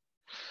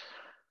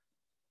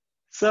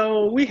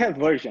 So we have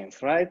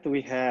versions, right?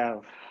 We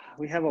have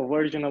a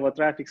version of a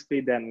traffic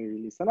split, then we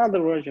release another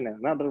version and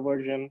another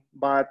version,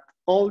 but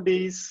all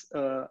these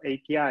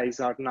APIs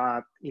are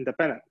not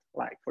independent.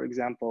 Like, for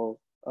example,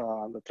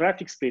 the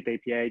traffic split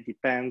API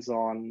depends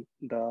on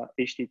the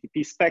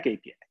HTTP spec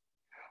API.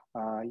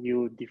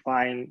 You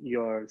define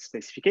your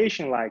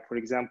specification, like, for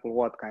example,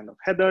 what kind of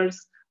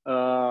headers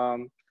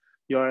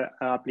your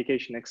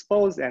application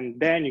exposes, and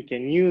then you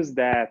can use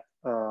that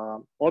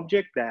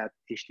object, that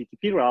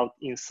HTTP route,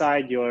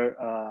 inside your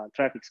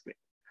traffic split.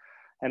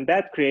 And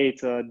that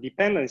creates a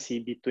dependency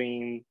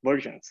between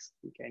versions.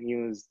 You can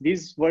use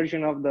this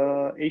version of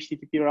the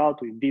HTTP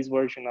route with this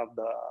version of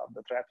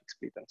the traffic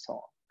split, and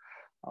so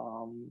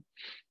on.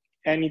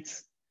 And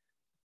it's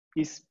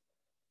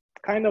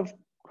kind of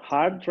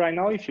hard right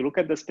now. If you look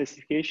at the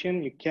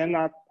specification, you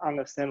cannot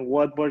understand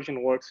what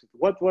version works with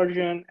what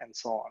version, and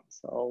so on.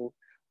 So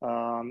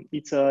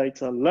it's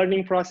a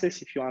learning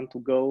process if you want to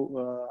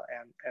go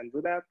and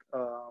do that.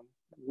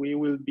 We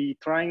will be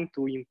trying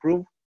to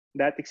improve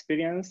that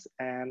experience,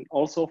 and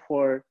also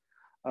for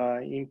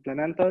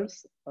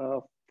implementers.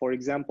 For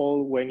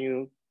example, when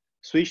you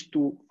switch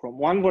from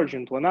one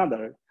version to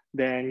another,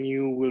 then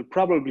you will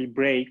probably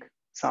break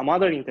some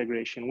other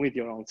integration with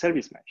your own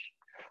service mesh.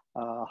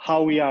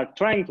 How we are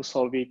trying to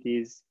solve it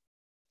is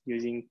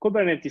using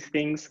Kubernetes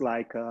things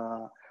like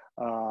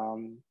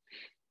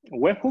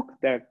webhook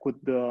that could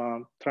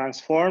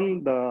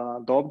transform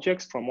the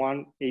objects from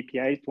one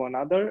API to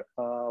another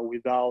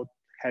without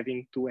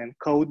having to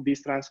encode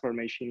this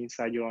transformation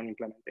inside your own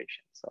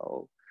implementation.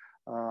 So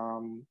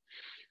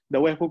the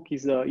webhook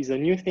is a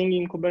new thing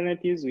in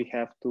Kubernetes. We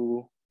have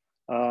to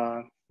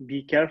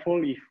be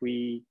careful. If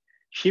we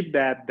ship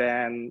that,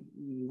 then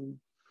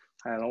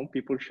I don't know,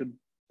 people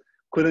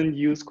couldn't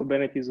use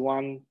Kubernetes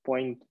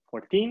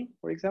 1.14,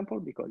 for example,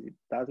 because it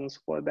doesn't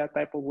support that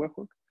type of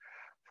webhook.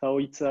 So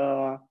it's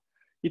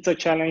a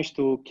challenge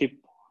to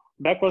keep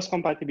backwards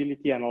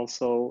compatibility and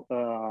also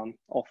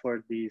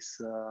offer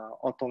these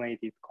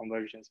automated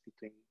conversions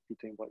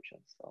between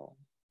versions. So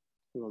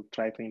we'll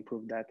try to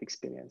improve that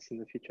experience in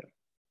the future.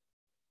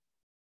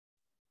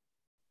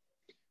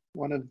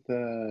 One of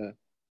the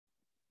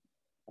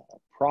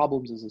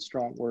problems is a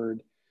strong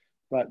word,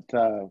 but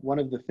one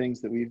of the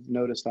things that we've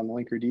noticed on the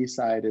Linkerd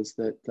side is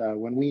that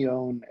when we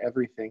own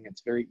everything,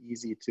 it's very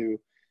easy to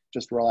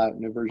just roll out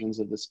new versions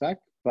of the spec.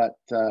 But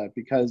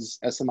because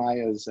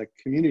SMI is a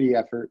community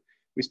effort,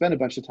 we spend a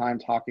bunch of time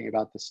talking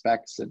about the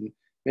specs and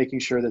making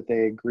sure that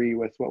they agree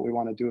with what we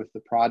want to do with the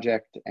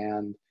project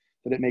and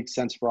that it makes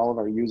sense for all of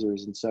our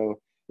users. And so,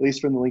 at least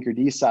from the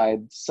Linkerd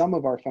side, some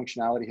of our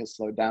functionality has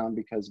slowed down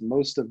because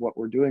most of what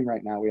we're doing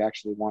right now, we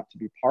actually want to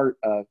be part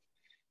of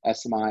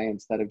SMI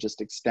instead of just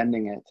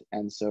extending it.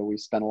 And so we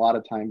spent a lot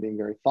of time being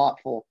very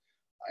thoughtful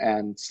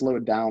and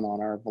slowed down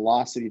on our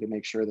velocity to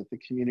make sure that the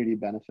community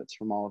benefits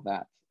from all of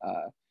that.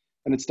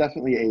 And it's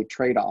definitely a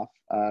trade-off.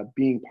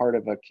 Being part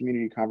of a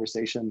community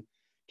conversation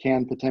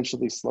can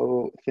potentially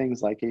slow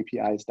things like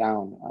APIs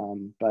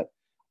down. But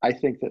I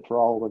think that for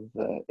all of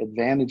the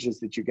advantages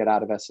that you get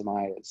out of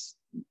SMI is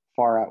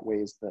far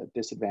outweighs the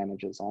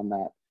disadvantages on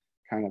that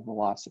kind of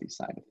velocity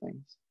side of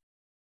things.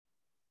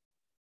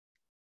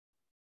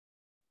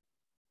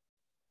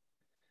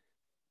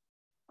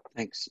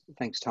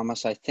 Thanks,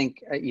 Thomas. I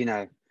think, you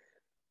know,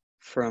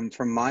 from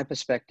my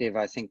perspective,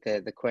 I think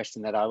the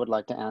question that I would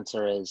like to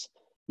answer is,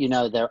 you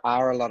know, there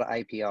are a lot of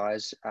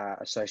APIs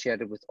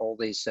associated with all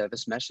these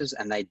service meshes,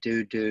 and they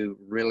do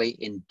really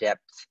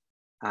in-depth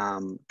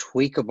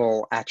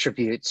tweakable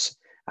attributes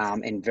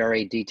in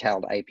very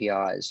detailed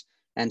APIs.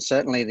 And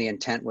certainly the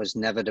intent was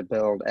never to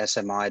build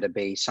SMI to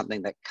be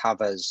something that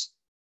covers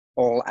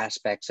all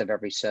aspects of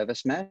every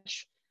service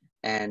mesh.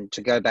 And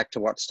to go back to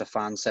what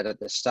Stefan said at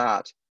the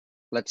start,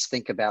 let's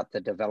think about the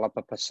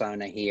developer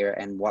persona here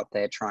and what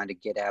they're trying to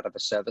get out of a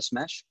service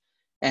mesh.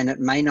 And it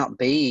may not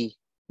be,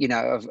 you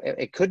know,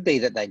 it could be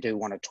that they do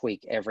want to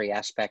tweak every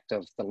aspect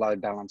of the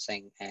load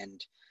balancing and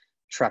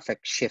traffic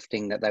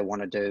shifting that they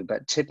want to do.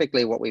 But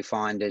typically what we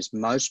find is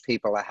most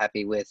people are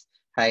happy with,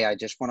 hey, I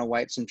just want to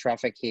wait some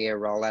traffic here,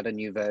 roll out a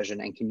new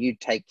version, and can you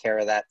take care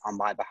of that on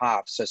my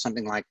behalf? So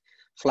something like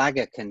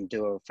Flagger can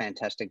do a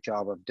fantastic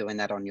job of doing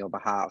that on your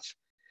behalf.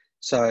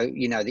 So,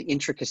 you know, the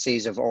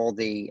intricacies of all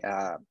the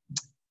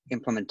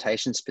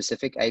implementation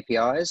specific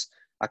APIs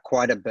are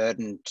quite a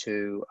burden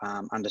to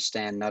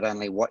understand not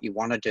only what you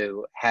want to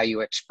do, how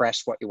you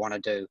express what you want to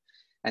do.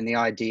 And the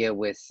idea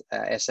with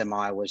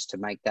SMI was to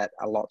make that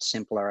a lot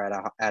simpler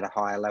at a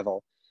higher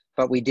level.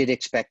 But we did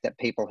expect that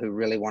people who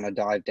really want to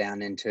dive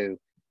down into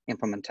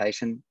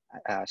implementation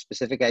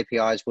specific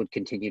APIs would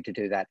continue to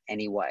do that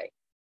anyway.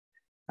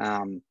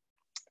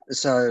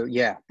 So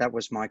yeah, that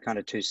was my kind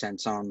of 2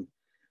 cents on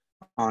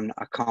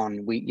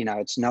Acon. We, you know,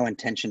 it's no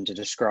intention to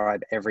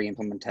describe every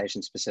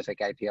implementation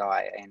specific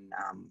API in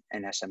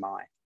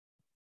SMI.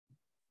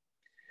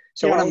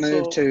 So yeah, I want to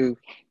move to,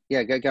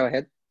 yeah, go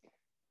ahead.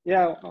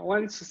 Yeah, I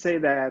wanted to say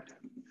that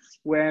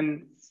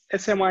when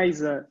SMI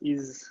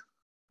is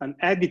an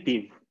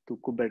additive to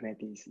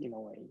Kubernetes in a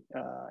way,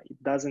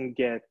 it doesn't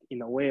get in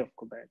the way of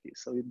Kubernetes.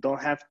 So you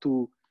don't have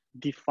to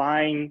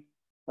define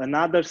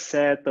another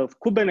set of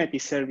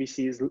Kubernetes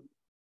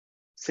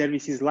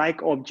services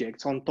like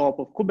objects on top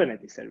of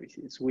Kubernetes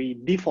services. We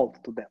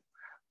default to them.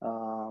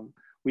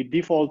 We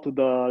default to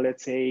the,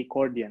 let's say,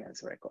 core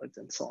DNS records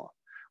and so on.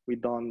 We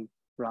don't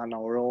run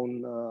our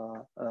own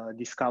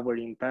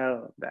discovery in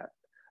parallel of that.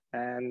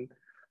 And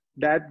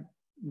that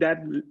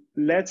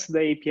lets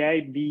the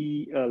API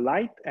be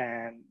light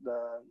and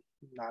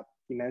not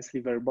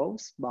immensely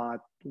verbose. But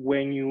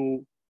when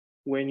you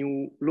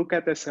look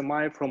at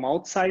SMI from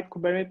outside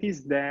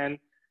Kubernetes, then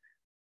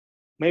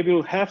maybe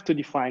we'll have to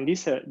define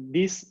these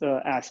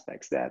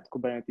aspects that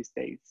Kubernetes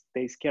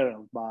takes care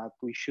of, but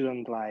we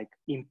shouldn't like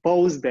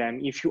impose them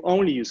if you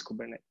only use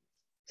Kubernetes.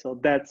 So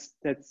that's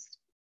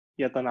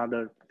yet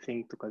another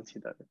thing to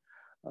consider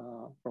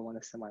from an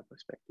SMI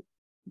perspective.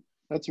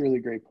 That's a really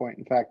great point.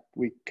 In fact,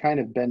 we kind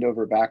of bend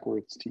over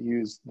backwards to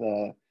use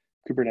the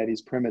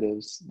Kubernetes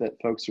primitives that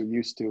folks are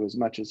used to as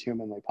much as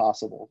humanly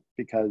possible,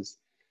 because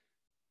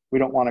we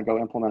don't want to go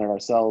implement it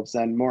ourselves.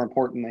 And more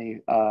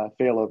importantly,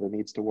 failover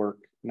needs to work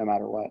no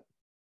matter what.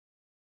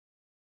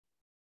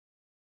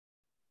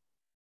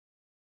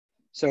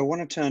 So I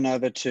want to turn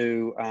over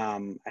to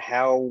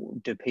how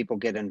do people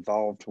get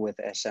involved with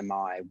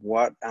SMI?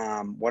 What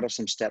are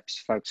some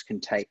steps folks can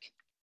take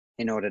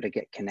in order to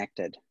get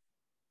connected?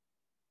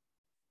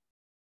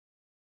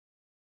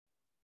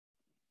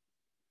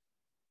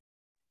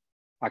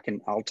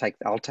 I'll take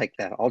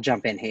that. I'll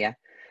jump in here.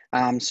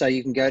 So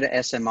you can go to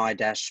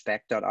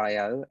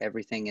smi-spec.io.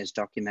 Everything is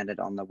documented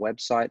on the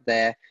website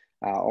there.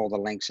 All the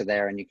links are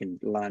there, and you can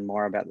learn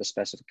more about the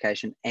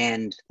specification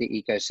and the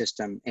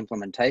ecosystem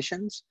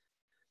implementations.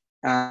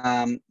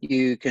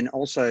 You can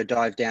also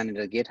dive down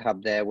into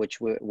GitHub there,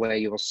 where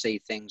you will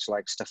see things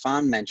like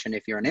Stefan mentioned.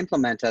 If you're an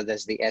implementer,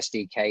 there's the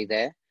SDK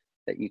there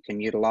that you can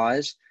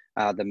utilize,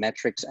 the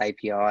metrics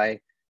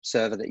API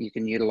server that you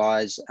can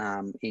utilize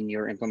in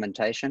your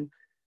implementation.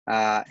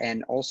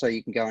 And also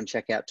you can go and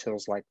check out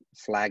tools like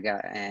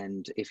Flagger.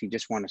 And if you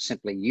just want to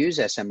simply use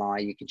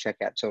SMI, you can check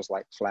out tools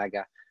like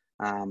Flagger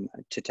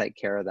to take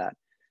care of that.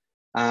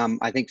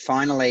 I think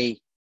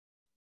finally,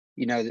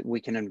 you know, we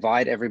can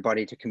invite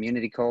everybody to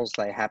community calls.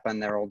 They happen,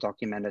 they're all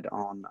documented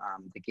on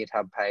the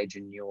GitHub page,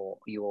 and you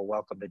are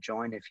welcome to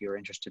join if you're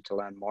interested to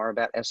learn more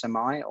about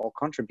SMI or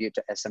contribute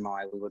to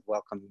SMI. We would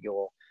welcome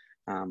your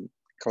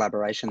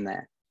collaboration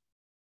there.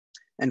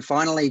 And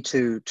finally,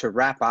 to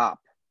wrap up,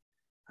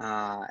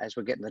 as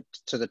we're getting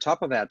to the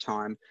top of our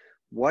time,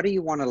 what do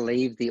you want to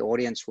leave the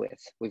audience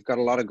with? We've got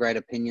a lot of great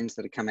opinions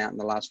that have come out in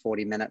the last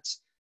 40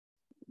 minutes.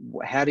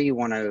 How do you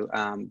want to,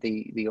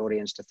 the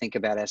audience to think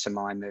about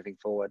SMI moving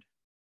forward?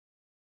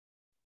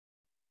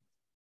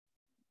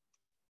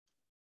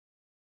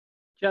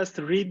 Just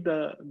read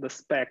the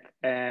spec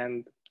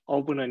and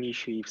open an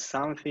issue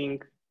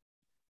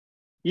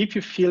if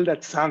you feel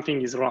that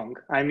something is wrong.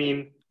 I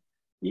mean,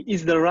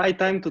 it's the right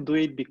time to do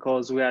it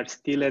because we are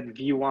still at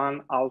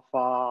V1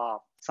 alpha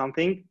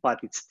something, but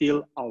it's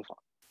still alpha.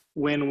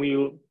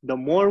 The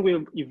more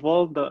we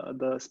evolve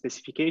the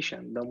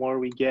specification, the more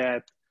we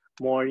get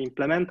more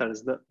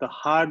implementers, the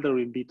harder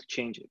it will be to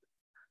change it.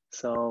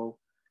 So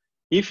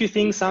if you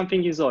think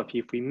something is off,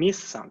 if we miss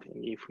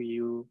something, if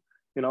you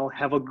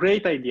have a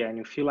great idea and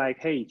you feel like,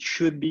 hey, it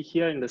should be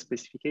here in the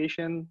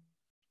specification,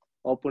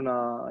 open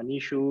an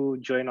issue,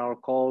 join our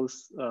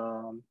calls,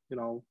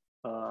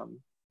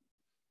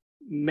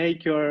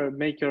 make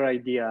your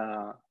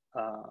idea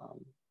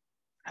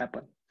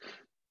happen.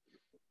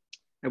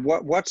 And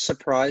what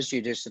surprised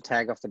you, just to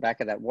tag off the back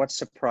of that, what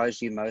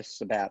surprised you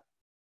most about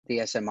the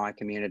SMI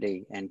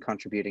community and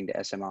contributing to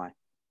SMI?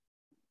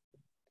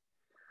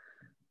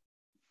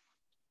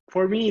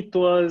 For me, it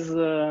was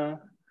the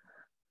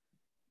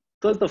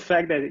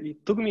fact that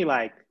it took me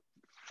like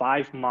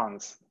 5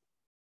 months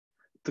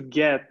to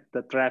get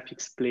the traffic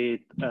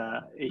split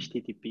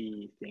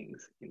HTTP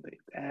things into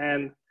it.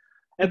 And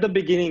at the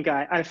beginning,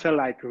 I felt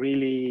like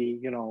really,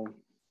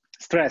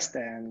 stressed.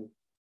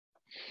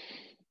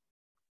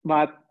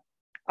 But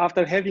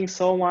after having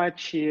so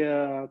much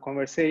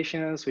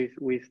conversations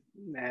with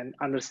and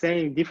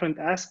understanding different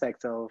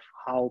aspects of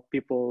how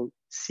people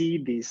see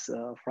this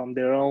from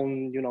their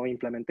own,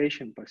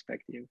 implementation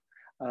perspective,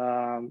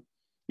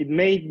 it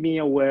made me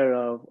aware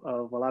of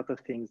a lot of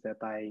things that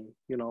I,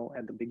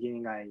 at the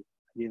beginning, I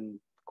didn't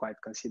quite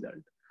consider.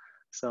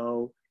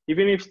 So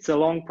even if it's a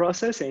long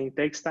process and it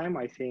takes time,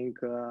 I think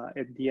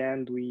at the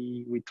end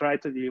we try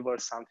to deliver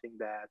something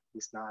that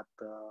is not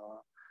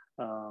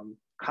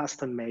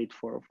custom made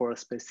for a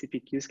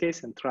specific use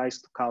case and tries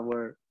to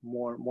cover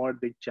more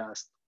than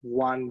just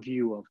one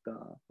view of the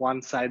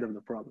one side of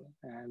the problem.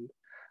 And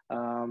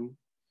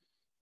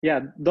yeah,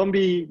 don't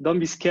be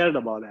scared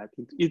about that.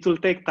 It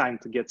will take time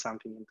to get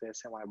something into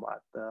SMI,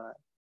 but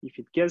if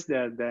it gets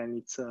there,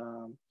 then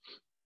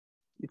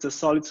it's a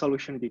solid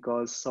solution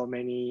because so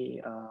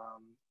many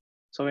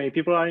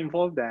people are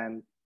involved,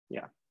 and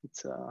yeah,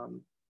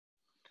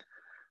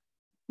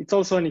 it's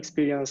also an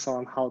experience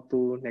on how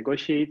to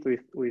negotiate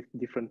with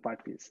different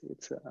parties.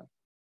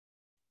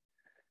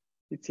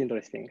 It's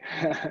interesting.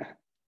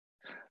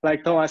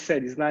 Like Thomas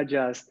said, it's not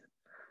just,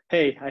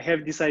 hey, I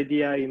have this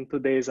idea in 2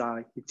 days,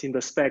 it's in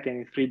the spec, and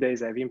in 3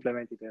 days I've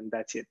implemented it, and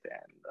that's it.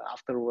 And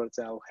afterwards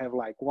I'll have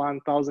like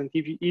 1,000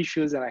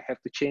 issues and I have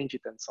to change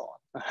it and so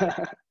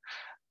on.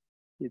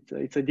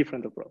 It's a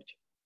different approach.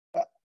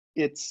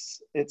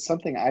 It's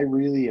something I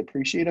really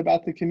appreciate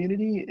about the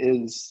community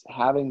is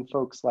having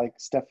folks like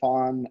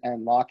Stefan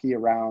and Lachie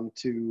around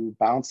to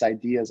bounce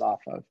ideas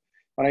off of.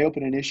 When I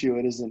open an issue,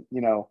 it isn't,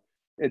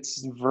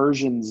 it's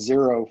version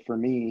 0 for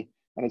me.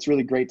 And it's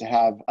really great to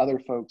have other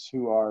folks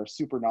who are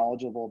super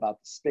knowledgeable about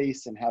the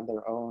space and have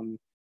their own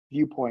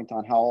viewpoint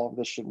on how all of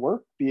this should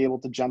work, be able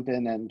to jump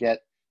in and get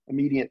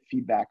immediate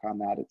feedback on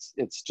that.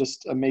 It's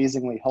just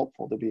amazingly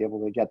helpful to be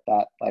able to get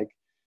that like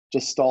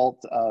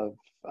gestalt of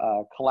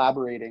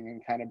collaborating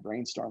and kind of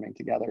brainstorming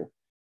together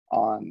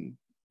on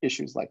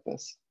issues like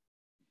this.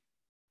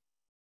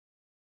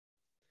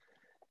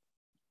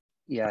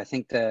 Yeah, I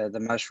think the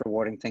most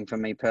rewarding thing for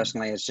me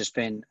personally has just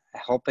been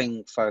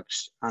helping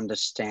folks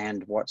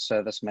understand what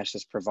service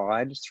meshes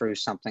provide through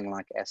something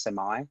like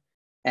SMI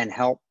and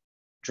help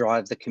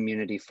drive the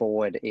community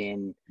forward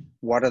in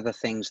what are the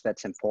things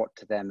that's important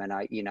to them. And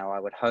I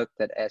would hope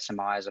that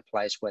SMI is a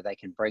place where they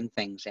can bring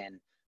things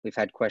in. We've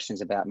had questions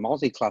about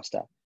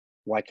multi-cluster.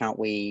 Why can't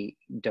we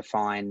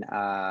define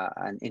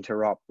an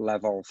interop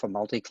level for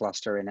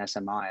multi-cluster in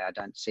SMI? I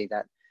don't see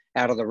that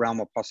out of the realm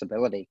of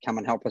possibility. Come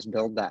and help us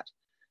build that.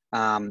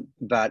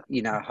 But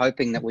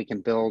hoping that we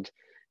can build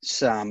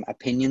some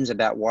opinions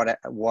about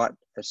what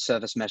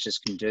service meshes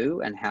can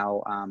do and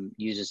how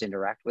users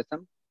interact with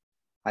them,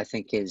 I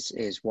think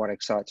is what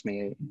excites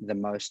me the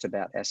most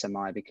about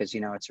SMI, because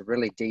it's a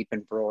really deep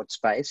and broad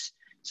space.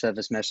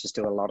 Service meshes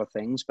do a lot of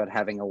things, but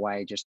having a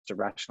way just to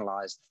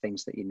rationalize the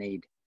things that you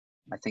need,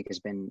 I think has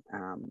been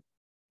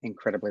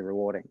incredibly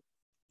rewarding.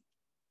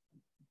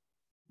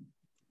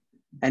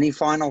 Any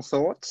final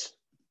thoughts?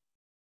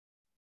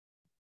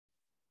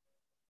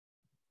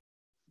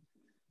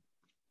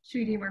 Should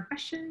we do more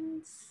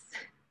questions?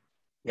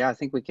 Yeah, I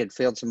think we could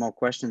field some more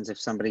questions if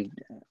somebody,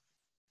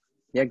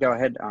 yeah, go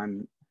ahead.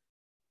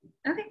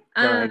 Okay.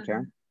 Go ahead,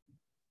 Karen.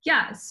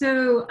 Yeah,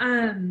 so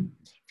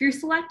if you're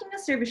selecting a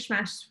service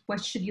mesh,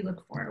 what should you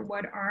look for?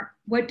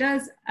 What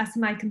does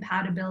SMI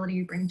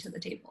compatibility bring to the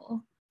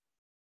table?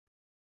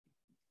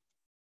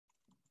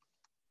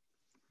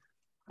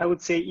 I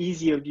would say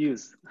easy of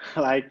use.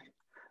 Like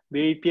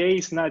the API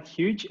is not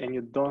huge and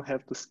you don't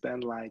have to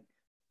spend like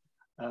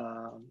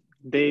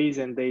days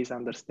and days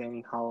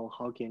understanding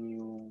how can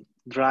you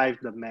drive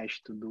the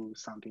mesh to do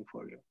something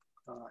for you.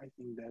 I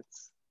think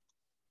that's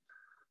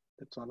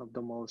one of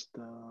the most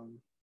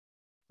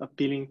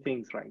appealing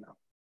things right now.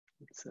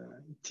 It's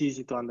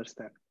easy to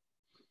understand.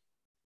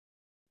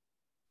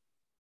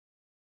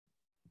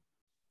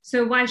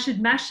 So why should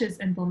meshes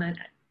implement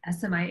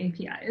SMI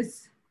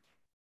APIs?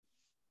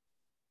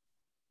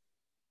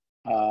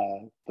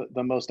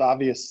 The most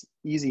obvious,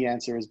 easy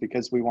answer is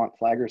because we want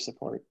Flagger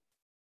support.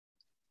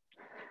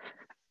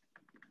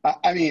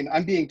 I mean,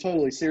 I'm being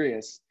totally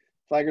serious.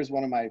 Flagger is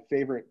one of my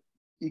favorite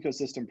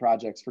ecosystem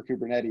projects for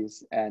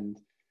Kubernetes, and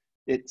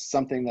it's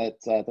something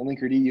that the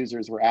Linkerd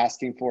users were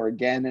asking for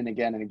again and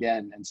again and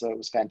again. And so it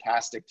was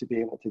fantastic to be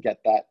able to get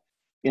that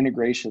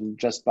integration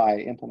just by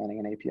implementing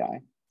an API.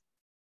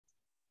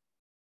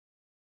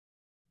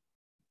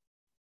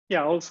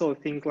 Yeah, also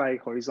things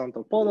like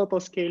horizontal pod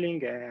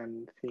auto-scaling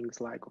and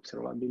things like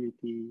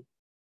observability.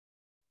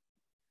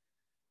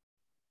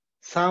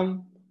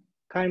 Some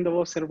kind of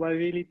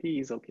observability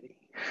is okay.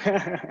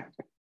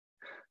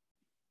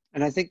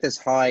 And I think there's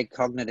high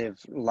cognitive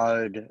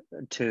load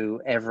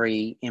to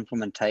every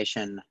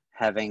implementation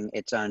having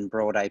its own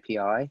broad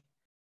API,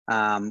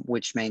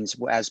 which means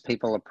as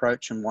people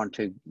approach and want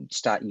to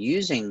start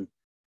using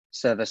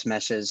service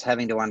meshes,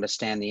 having to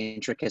understand the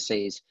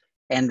intricacies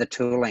and the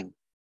tooling.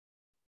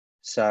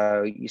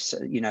 So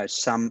you know,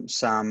 some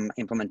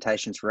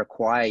implementations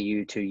require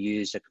you to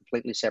use a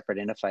completely separate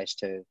interface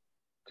to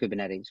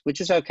Kubernetes,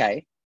 which is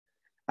okay,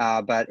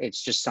 but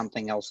it's just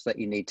something else that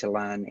you need to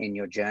learn in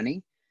your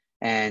journey.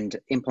 And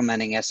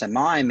implementing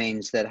SMI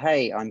means that,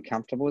 hey, I'm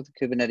comfortable with the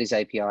Kubernetes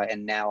API,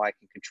 and now I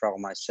can control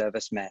my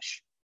service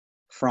mesh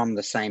from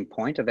the same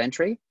point of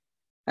entry.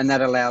 And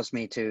that allows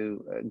me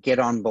to get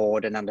on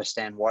board and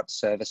understand what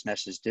service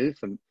meshes do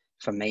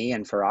for me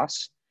and for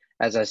us.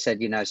 As I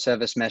said, you know,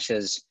 service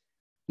meshes,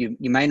 you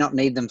may not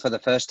need them for the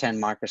first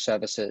 10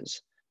 microservices,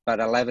 but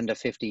 11 to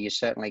 50, you're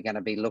certainly going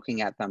to be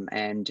looking at them.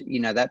 And, you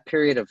know, that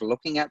period of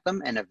looking at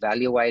them and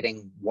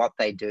evaluating what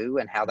they do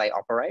and how they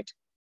operate,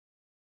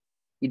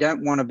 you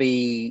don't want to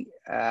be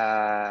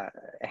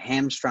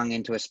hamstrung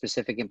into a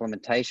specific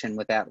implementation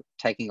without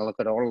taking a look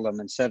at all of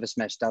them. And service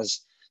mesh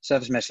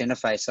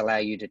interface allow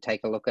you to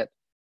take a look at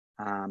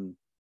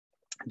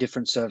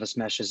different service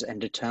meshes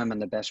and determine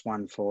the best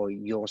one for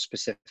your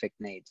specific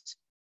needs.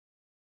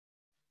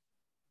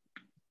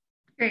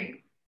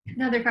 Great.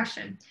 Another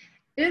question.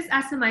 Is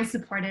SMI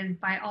supported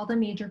by all the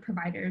major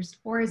providers,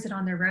 or is it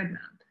on their roadmap?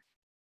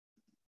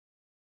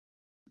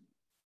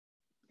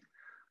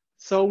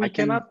 So we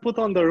cannot put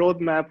on the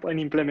roadmap an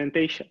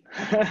implementation.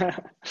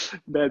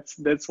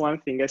 That's one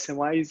thing.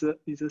 SMI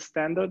is a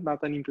standard,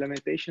 not an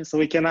implementation. So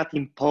we cannot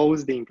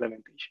impose the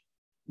implementation.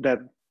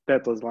 That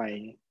was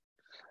my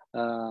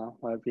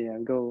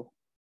opinion. Go,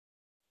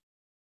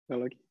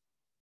 Lachie.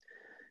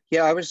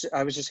 Yeah, I was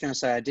just going to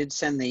say, I did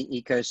send the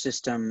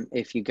ecosystem.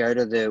 If you go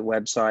to the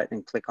website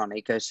and click on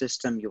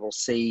ecosystem, you will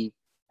see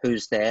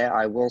who's there.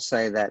 I will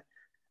say that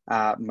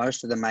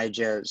most of the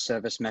major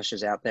service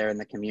meshes out there in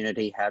the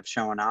community have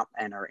shown up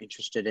and are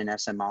interested in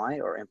SMI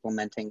or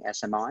implementing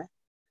SMI.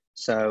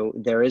 So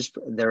there is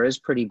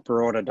pretty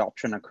broad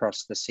adoption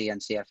across the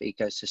CNCF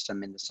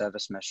ecosystem in the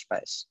service mesh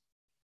space.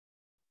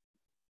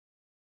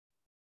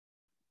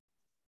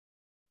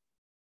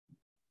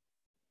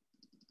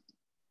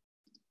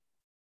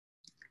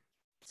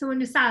 Someone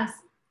just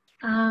asked,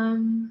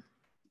 oh,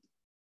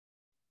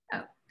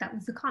 that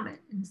was a comment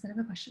instead of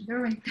a question. They're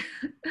right.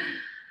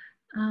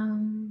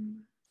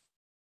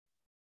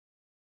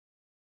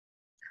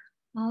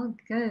 All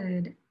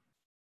good.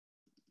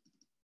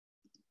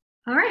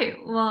 All right,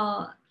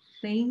 well,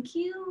 thank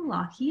you,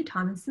 Lachie,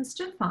 Thomas, and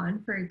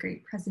Stefan for a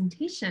great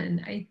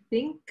presentation. I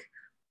think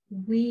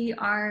we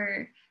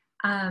are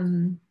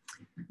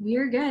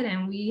good,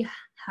 and we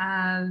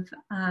have,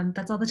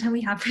 that's all the time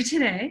we have for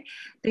today.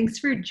 Thanks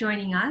for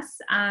joining us.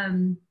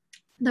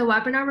 The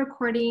webinar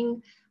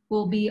recording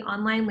will be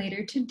online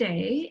later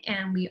today,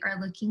 and we are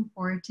looking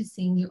forward to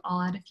seeing you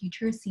all at a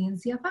future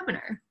CNCF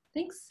webinar.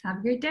 Thanks, have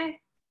a great day.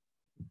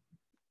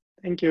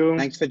 Thank you.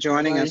 Thanks for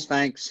joining us.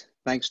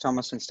 Thanks,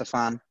 Thomas and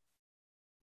Stefan.